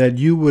know that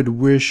you would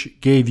wish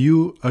gave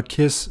you a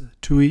kiss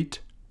to eat?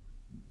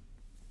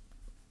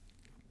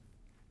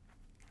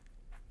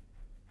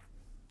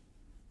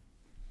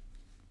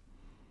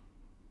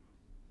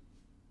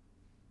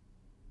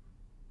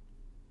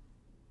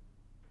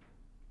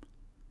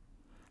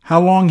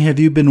 How long have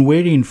you been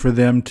waiting for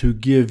them to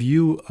give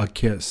you a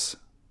kiss?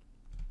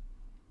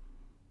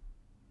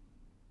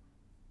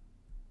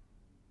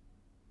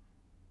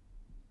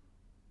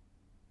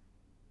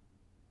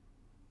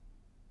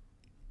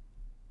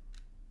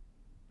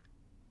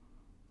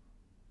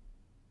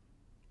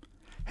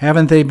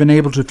 Haven't they been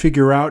able to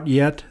figure out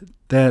yet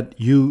that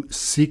you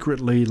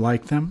secretly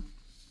like them?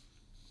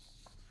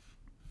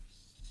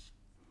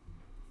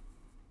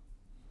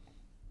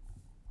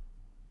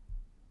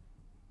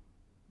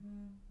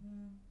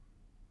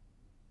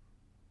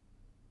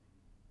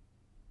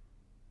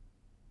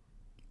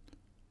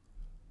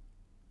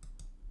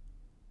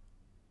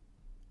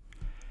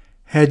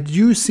 Had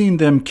you seen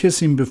them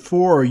kissing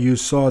before you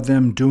saw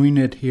them doing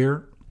it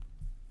here?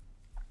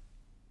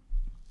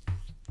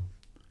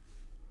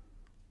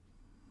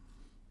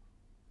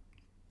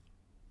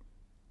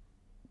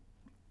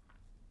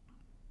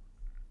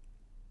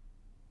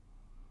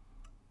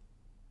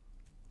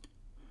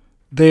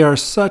 They are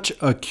such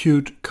a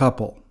cute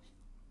couple.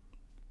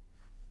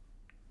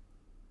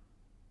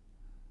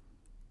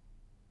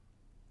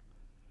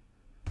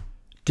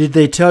 Did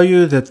they tell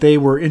you that they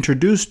were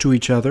introduced to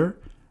each other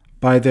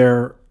by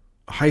their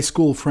high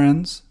school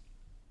friends?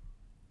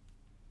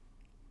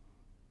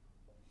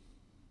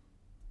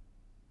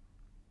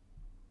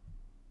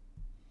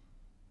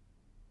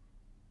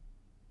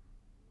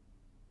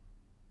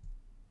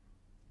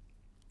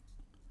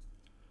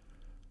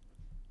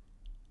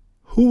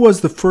 Who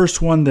was the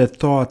first one that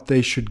thought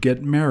they should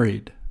get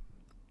married?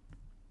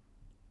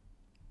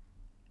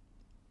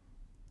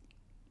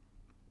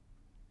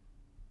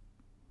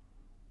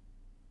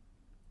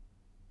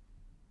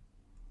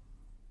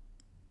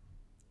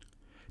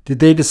 Did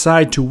they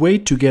decide to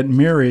wait to get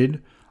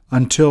married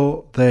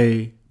until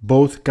they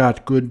both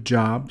got good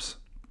jobs?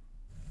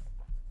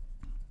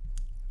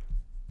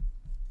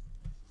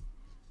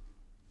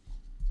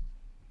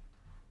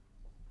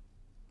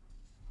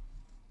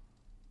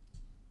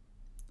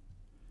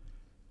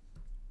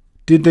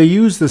 Did they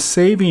use the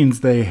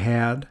savings they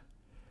had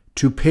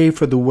to pay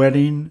for the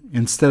wedding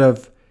instead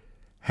of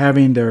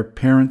having their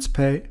parents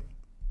pay?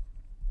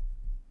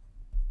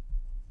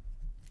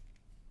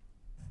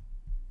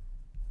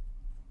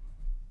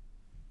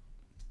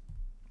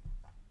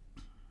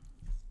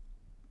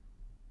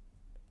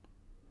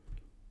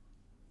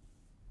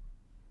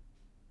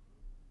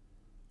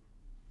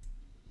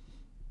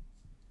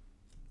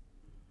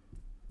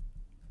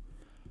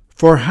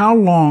 For how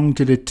long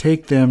did it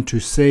take them to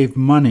save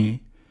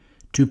money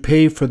to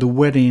pay for the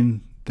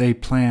wedding they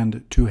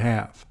planned to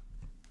have?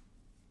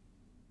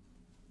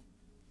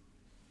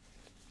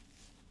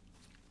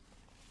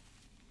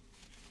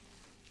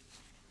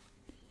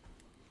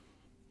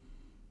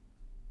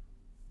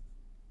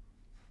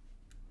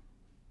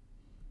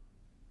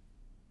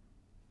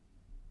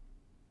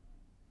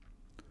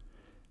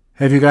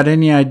 Have you got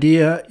any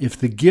idea if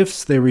the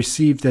gifts they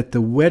received at the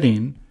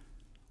wedding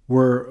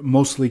were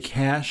mostly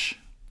cash?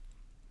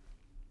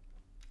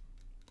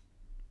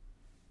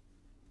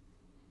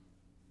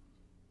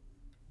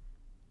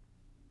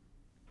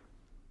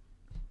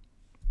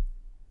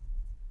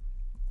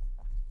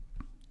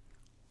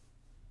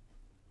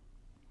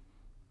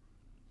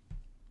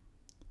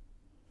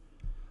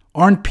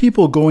 Aren't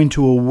people going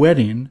to a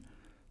wedding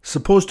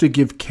supposed to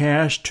give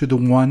cash to the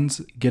ones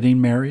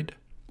getting married?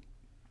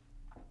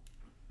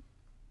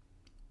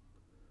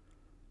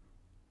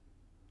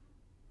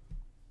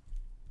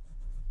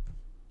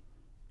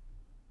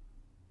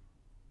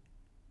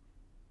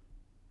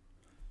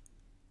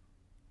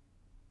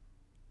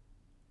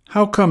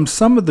 How come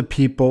some of the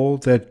people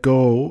that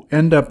go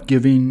end up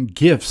giving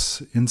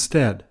gifts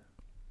instead?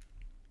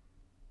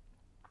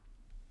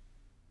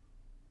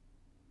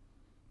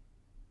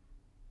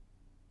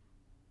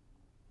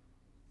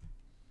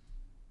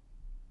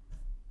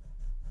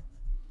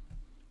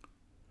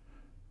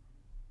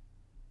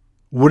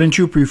 Wouldn't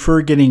you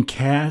prefer getting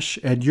cash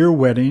at your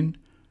wedding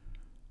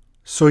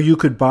so you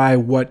could buy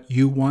what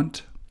you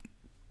want?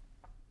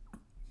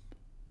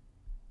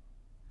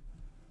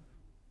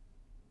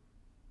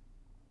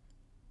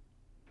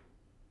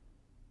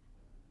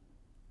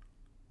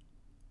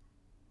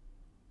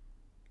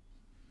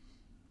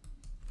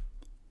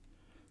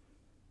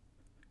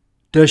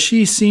 Does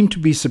she seem to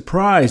be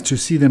surprised to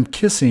see them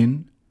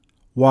kissing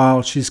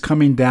while she's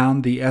coming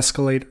down the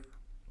escalator?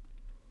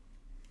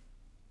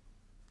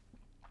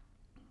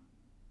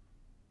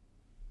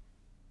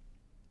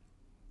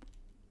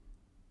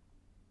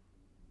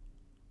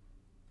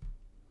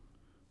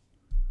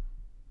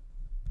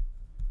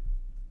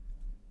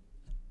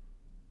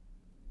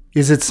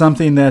 Is it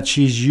something that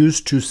she's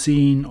used to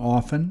seeing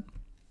often?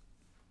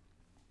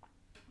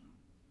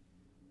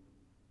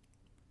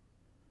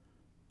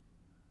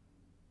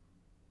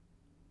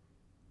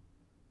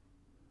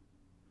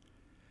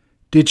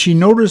 Did she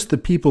notice the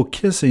people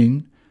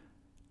kissing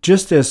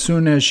just as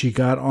soon as she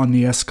got on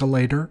the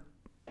escalator?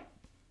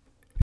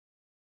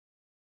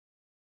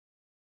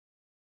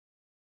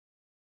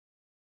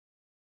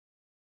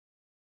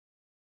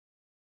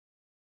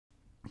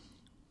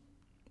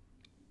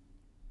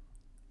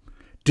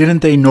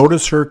 Didn't they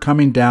notice her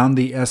coming down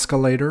the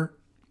escalator?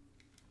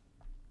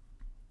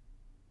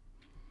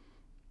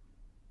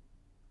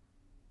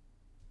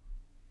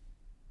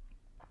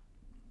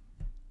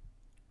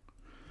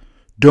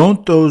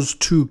 Don't those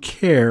two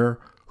care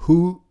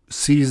who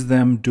sees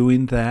them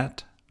doing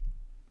that?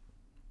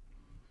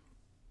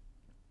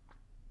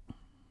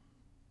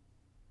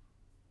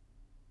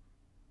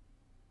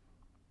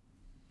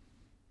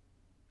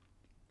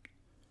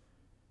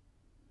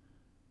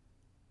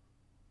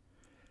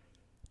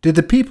 Did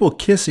the people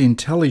kissing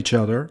tell each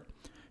other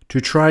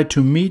to try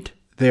to meet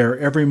there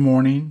every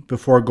morning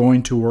before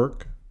going to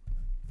work?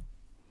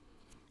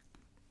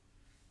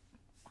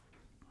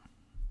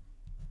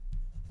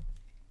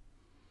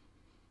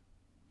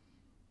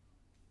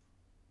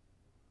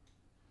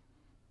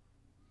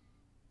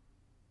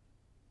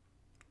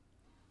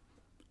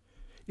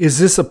 Is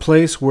this a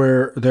place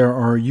where there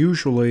are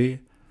usually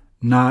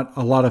not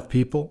a lot of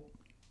people?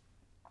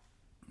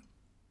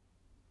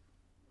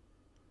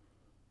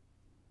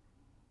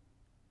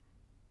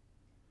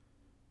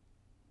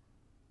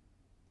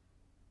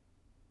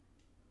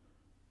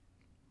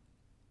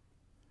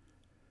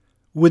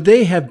 Would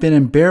they have been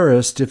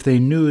embarrassed if they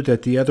knew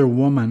that the other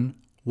woman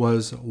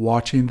was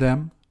watching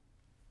them?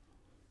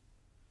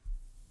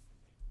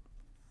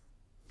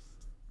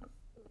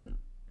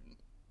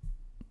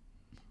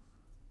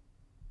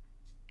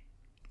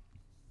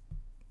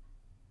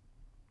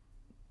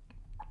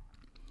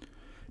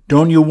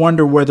 Don't you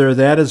wonder whether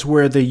that is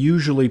where they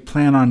usually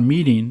plan on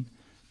meeting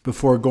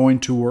before going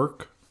to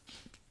work?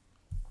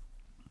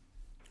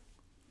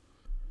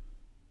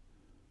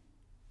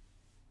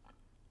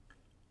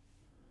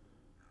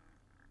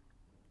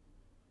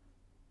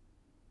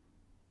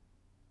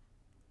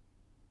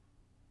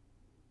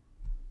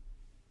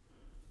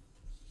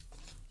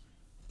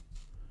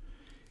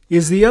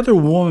 Is the other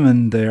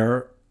woman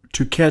there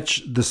to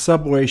catch the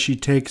subway she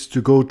takes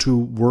to go to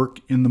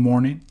work in the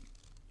morning?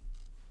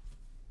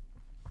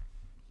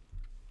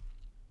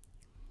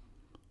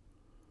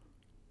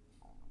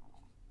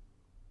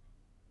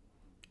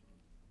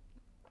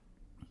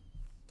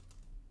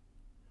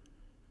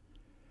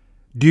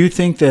 Do you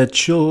think that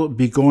she'll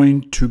be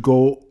going to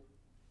go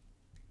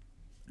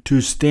to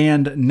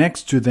stand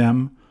next to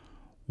them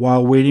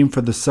while waiting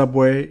for the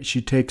subway she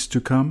takes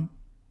to come?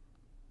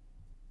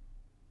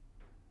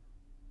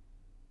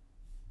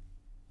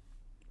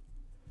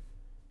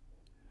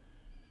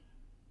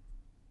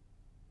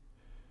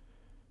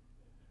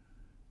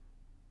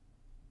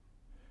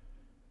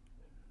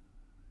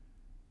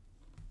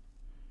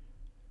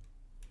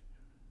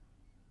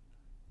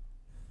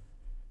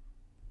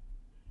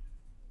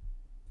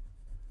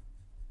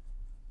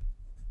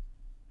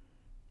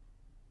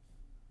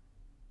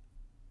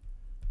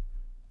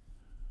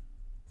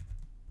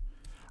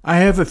 I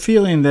have a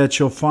feeling that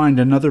she'll find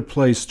another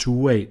place to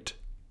wait.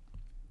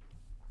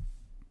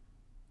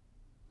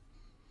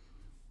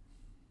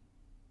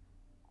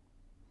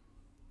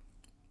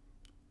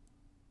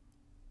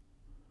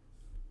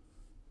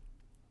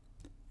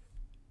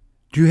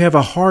 Do you have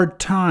a hard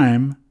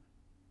time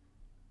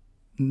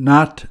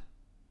not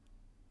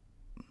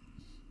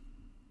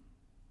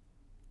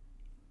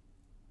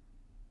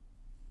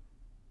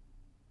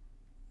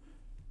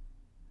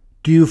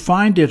Do you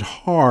find it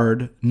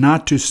hard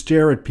not to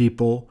stare at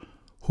people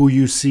who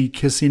you see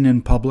kissing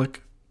in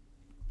public?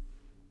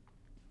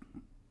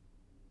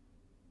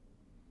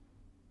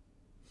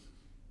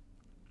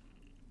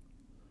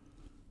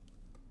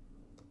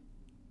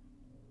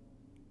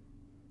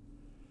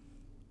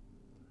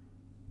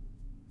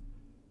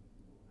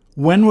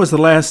 When was the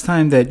last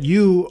time that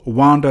you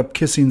wound up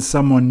kissing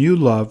someone you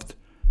loved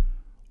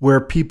where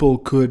people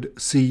could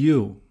see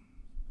you?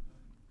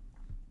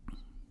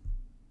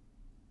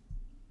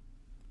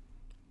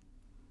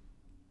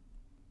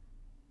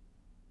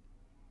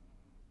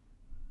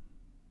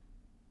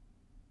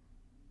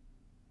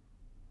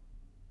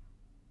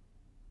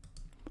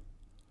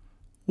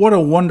 What a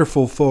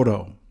wonderful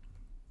photo.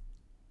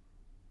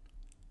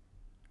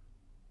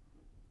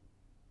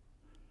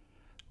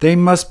 They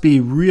must be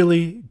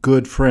really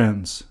good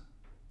friends.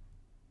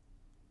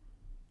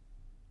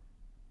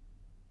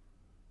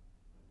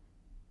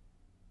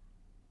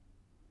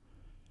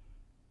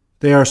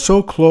 They are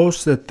so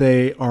close that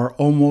they are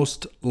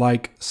almost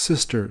like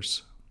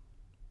sisters.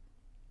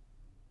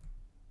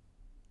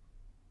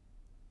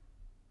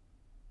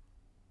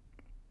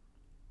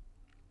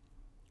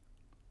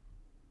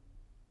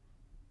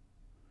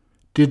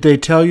 Did they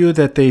tell you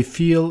that they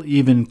feel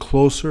even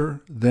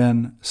closer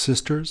than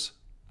sisters?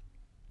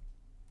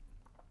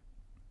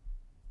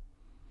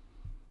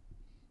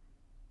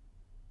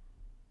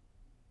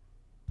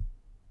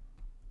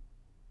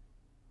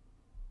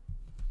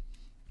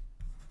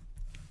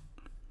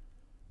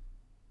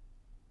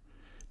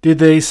 Did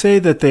they say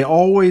that they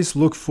always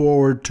look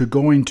forward to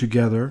going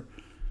together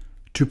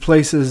to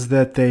places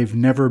that they've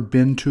never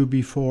been to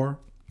before?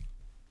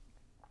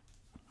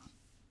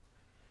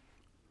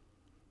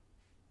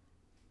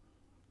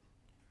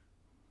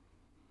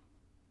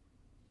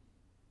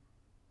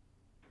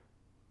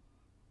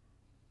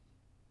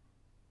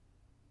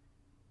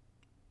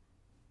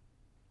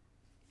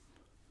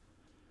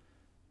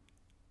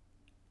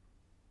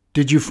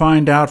 Did you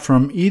find out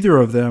from either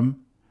of them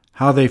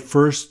how they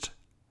first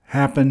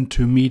happened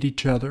to meet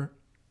each other?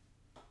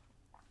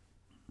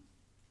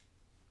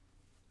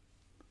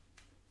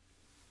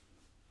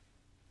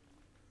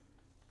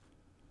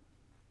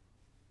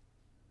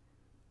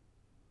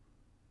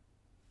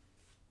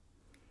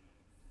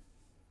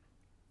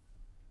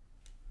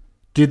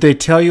 Did they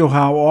tell you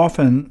how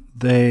often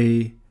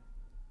they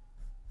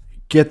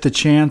get the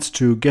chance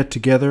to get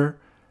together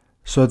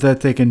so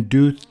that they can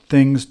do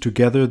things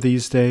together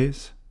these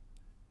days?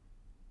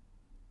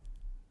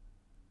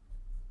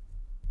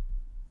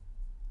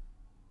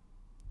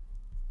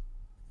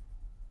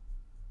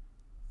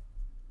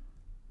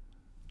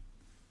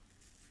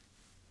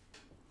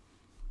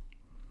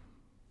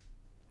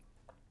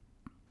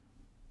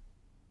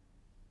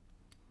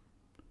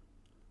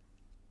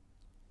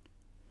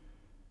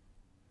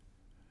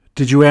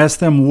 Did you ask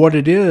them what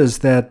it is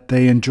that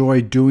they enjoy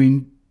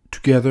doing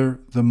together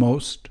the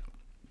most?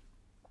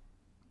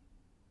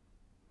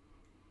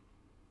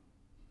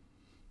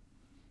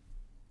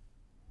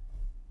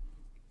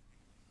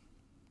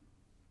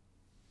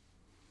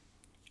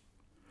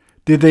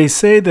 Did they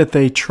say that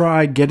they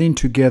try getting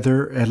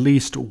together at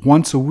least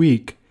once a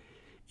week,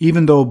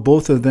 even though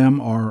both of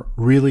them are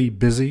really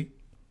busy?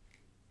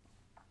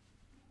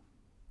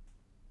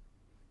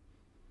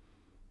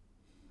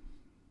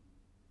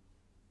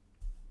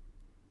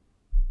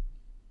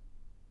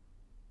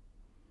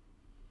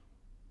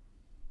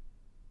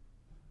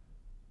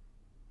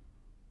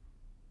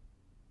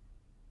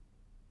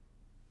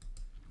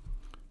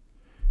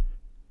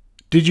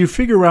 Did you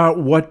figure out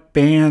what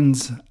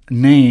band's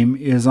name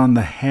is on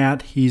the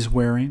hat he's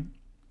wearing?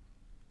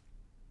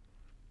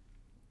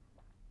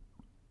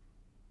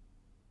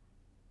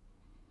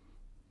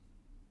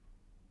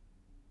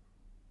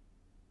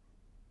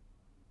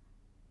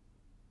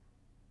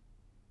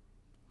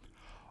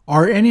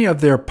 Are any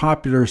of their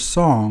popular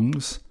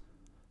songs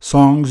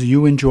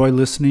you enjoy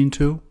listening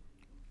to?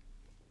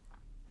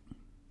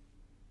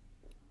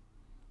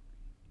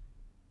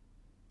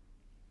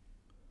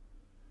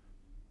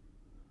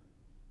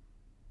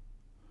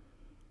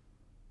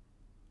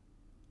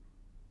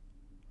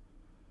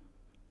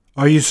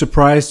 Are you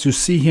surprised to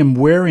see him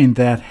wearing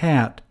that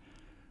hat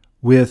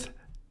with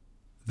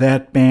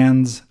that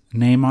band's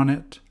name on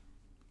it?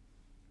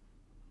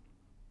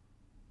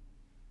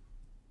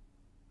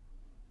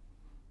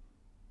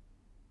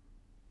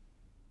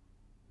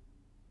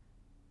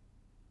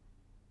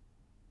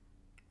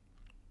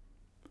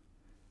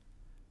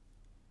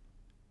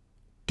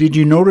 Did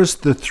you notice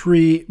the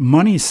 3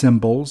 money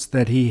symbols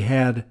that he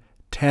had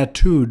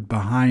tattooed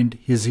behind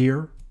his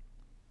ear?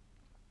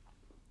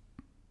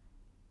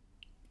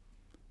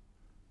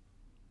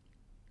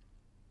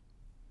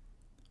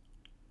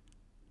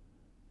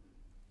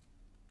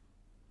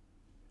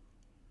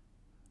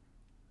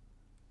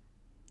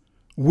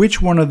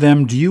 Which one of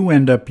them do you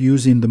end up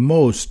using the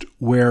most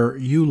where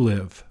you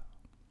live?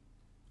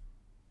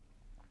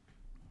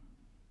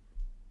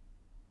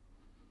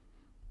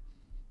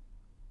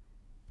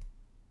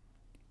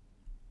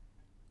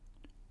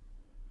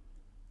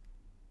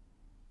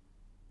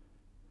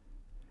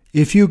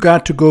 If you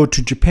got to go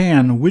to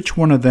Japan, which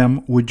one of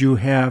them would you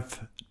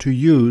have to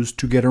use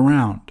to get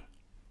around?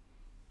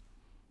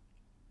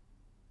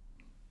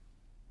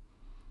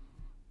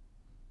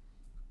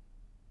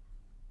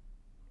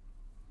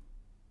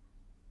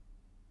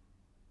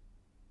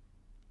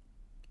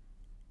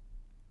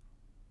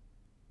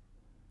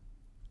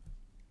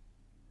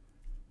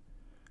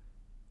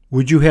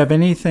 Would you have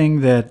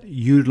anything that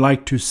you'd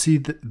like to see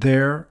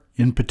there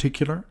in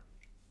particular?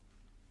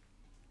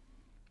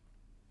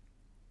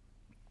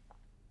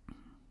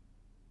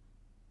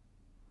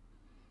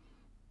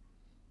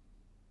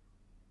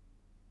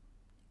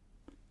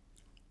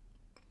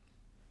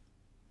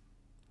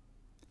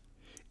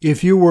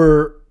 If you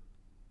were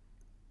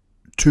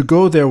to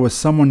go there with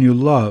someone you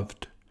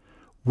loved,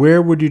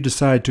 where would you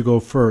decide to go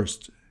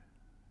first?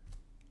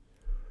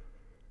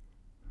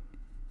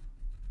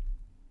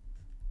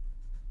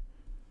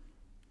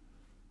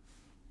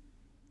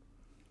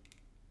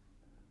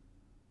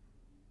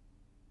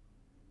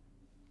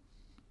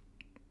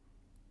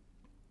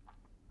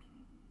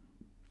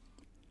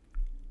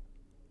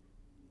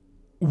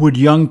 Would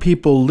young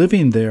people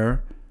living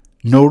there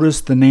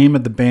notice the name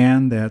of the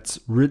band that's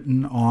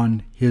written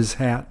on his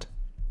hat?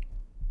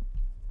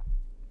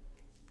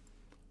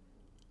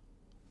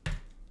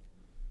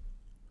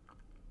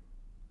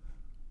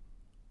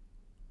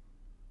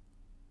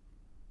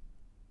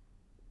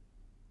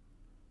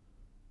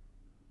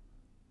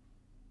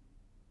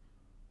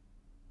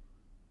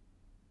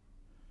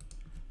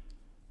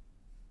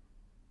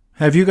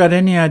 Have you got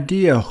any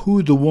idea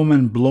who the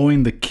woman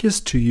blowing the kiss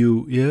to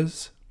you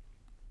is?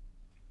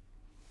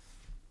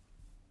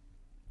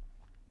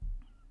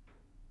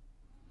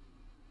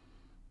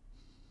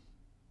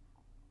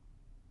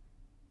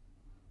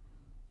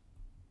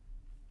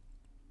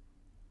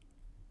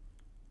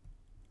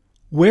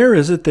 Where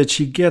is it that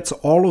she gets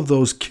all of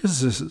those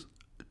kisses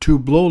to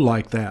blow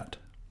like that?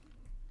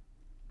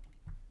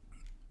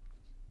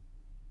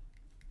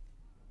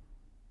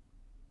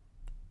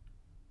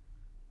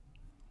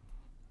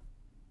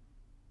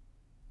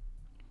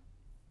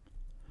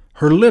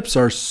 Her lips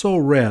are so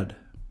red.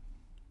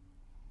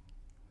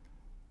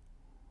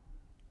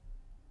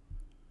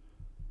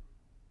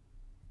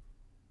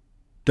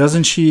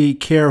 Doesn't she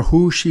care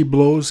who she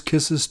blows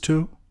kisses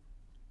to?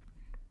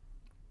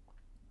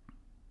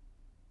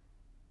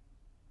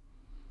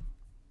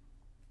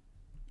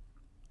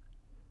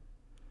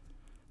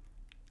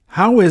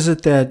 How is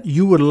it that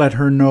you would let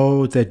her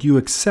know that you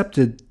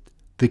accepted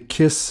the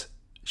kiss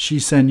she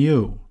sent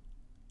you?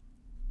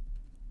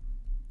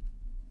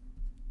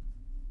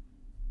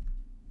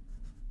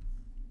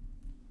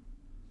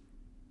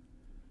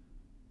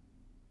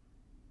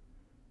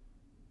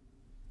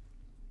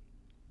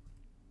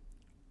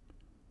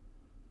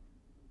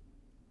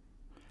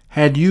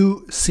 Had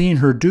you seen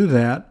her do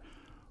that,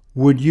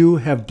 would you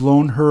have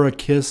blown her a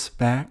kiss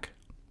back?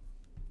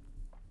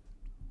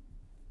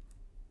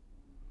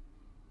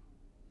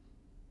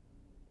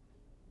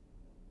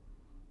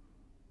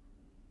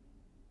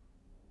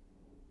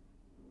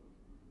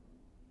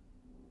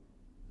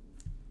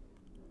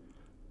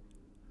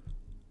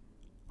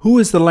 Who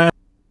is the last?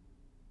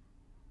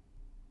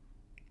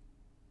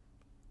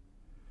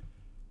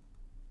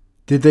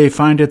 Did they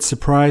find it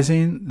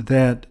surprising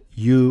that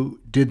you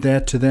did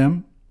that to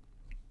them?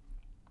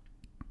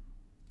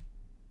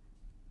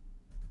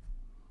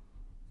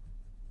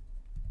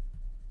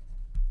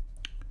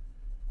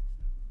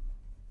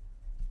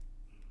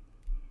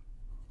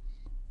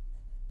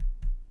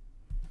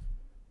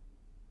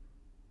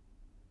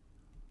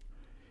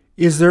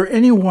 Is there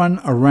anyone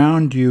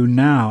around you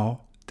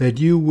now that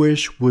you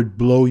wish would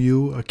blow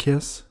you a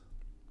kiss?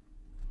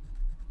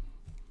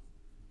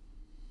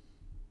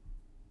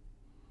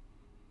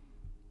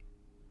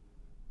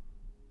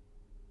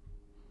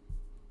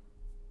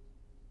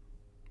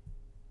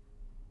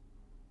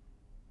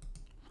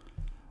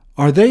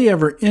 Are they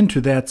ever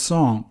into that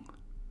song?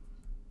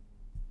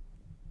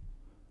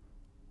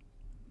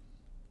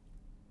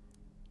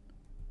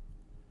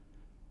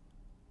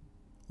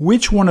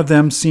 Which one of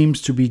them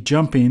seems to be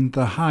jumping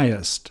the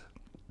highest?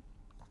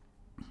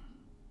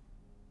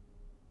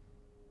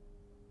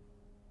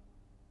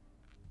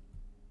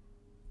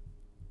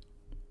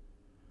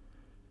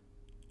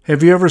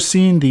 Have you ever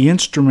seen the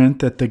instrument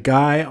that the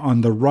guy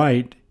on the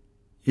right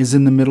is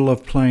in the middle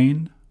of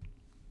playing?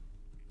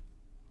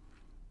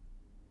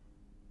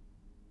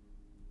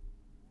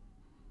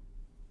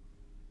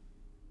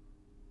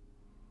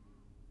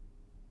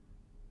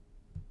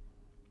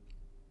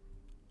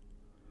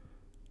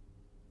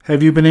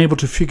 Have you been able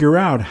to figure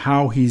out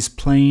how he's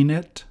playing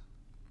it?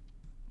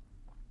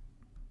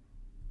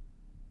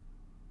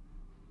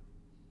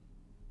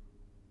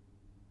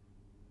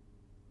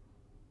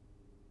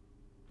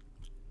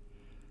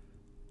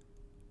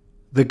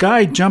 The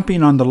guy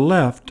jumping on the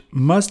left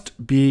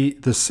must be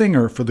the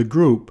singer for the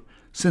group,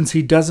 since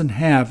he doesn't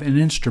have an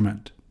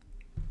instrument.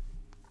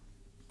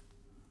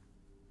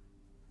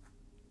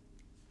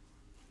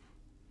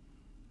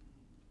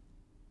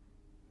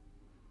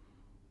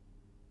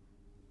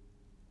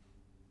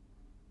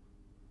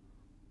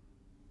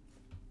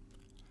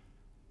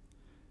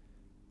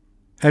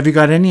 Have you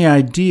got any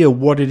idea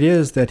what it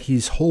is that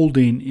he's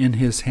holding in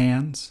his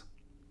hands?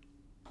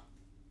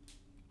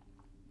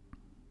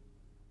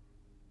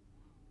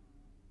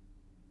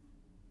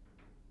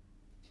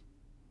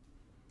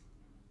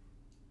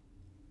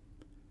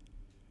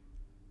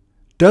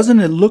 Doesn't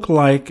it look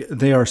like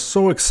they are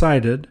so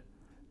excited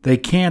they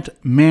can't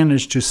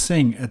manage to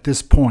sing at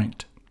this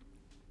point?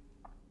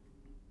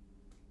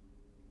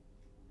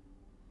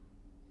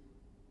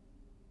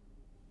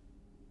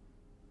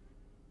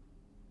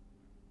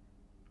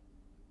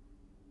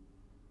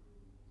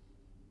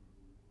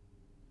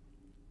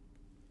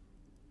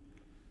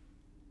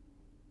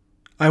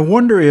 I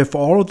wonder if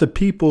all of the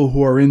people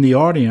who are in the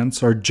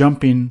audience are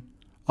jumping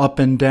up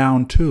and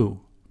down too.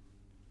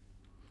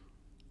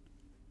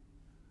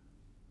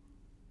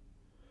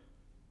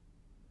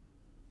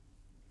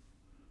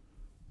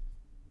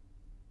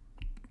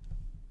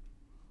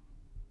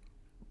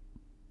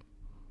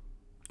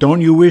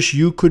 Don't you wish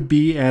you could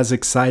be as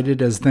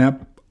excited as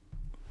them?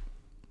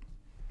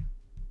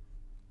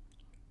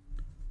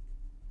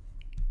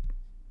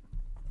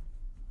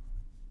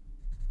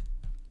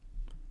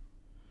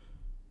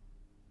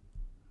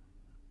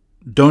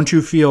 Don't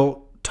you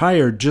feel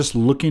tired just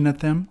looking at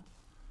them?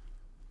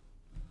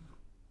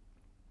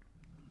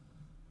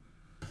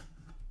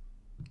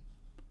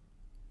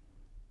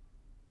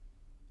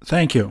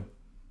 Thank you.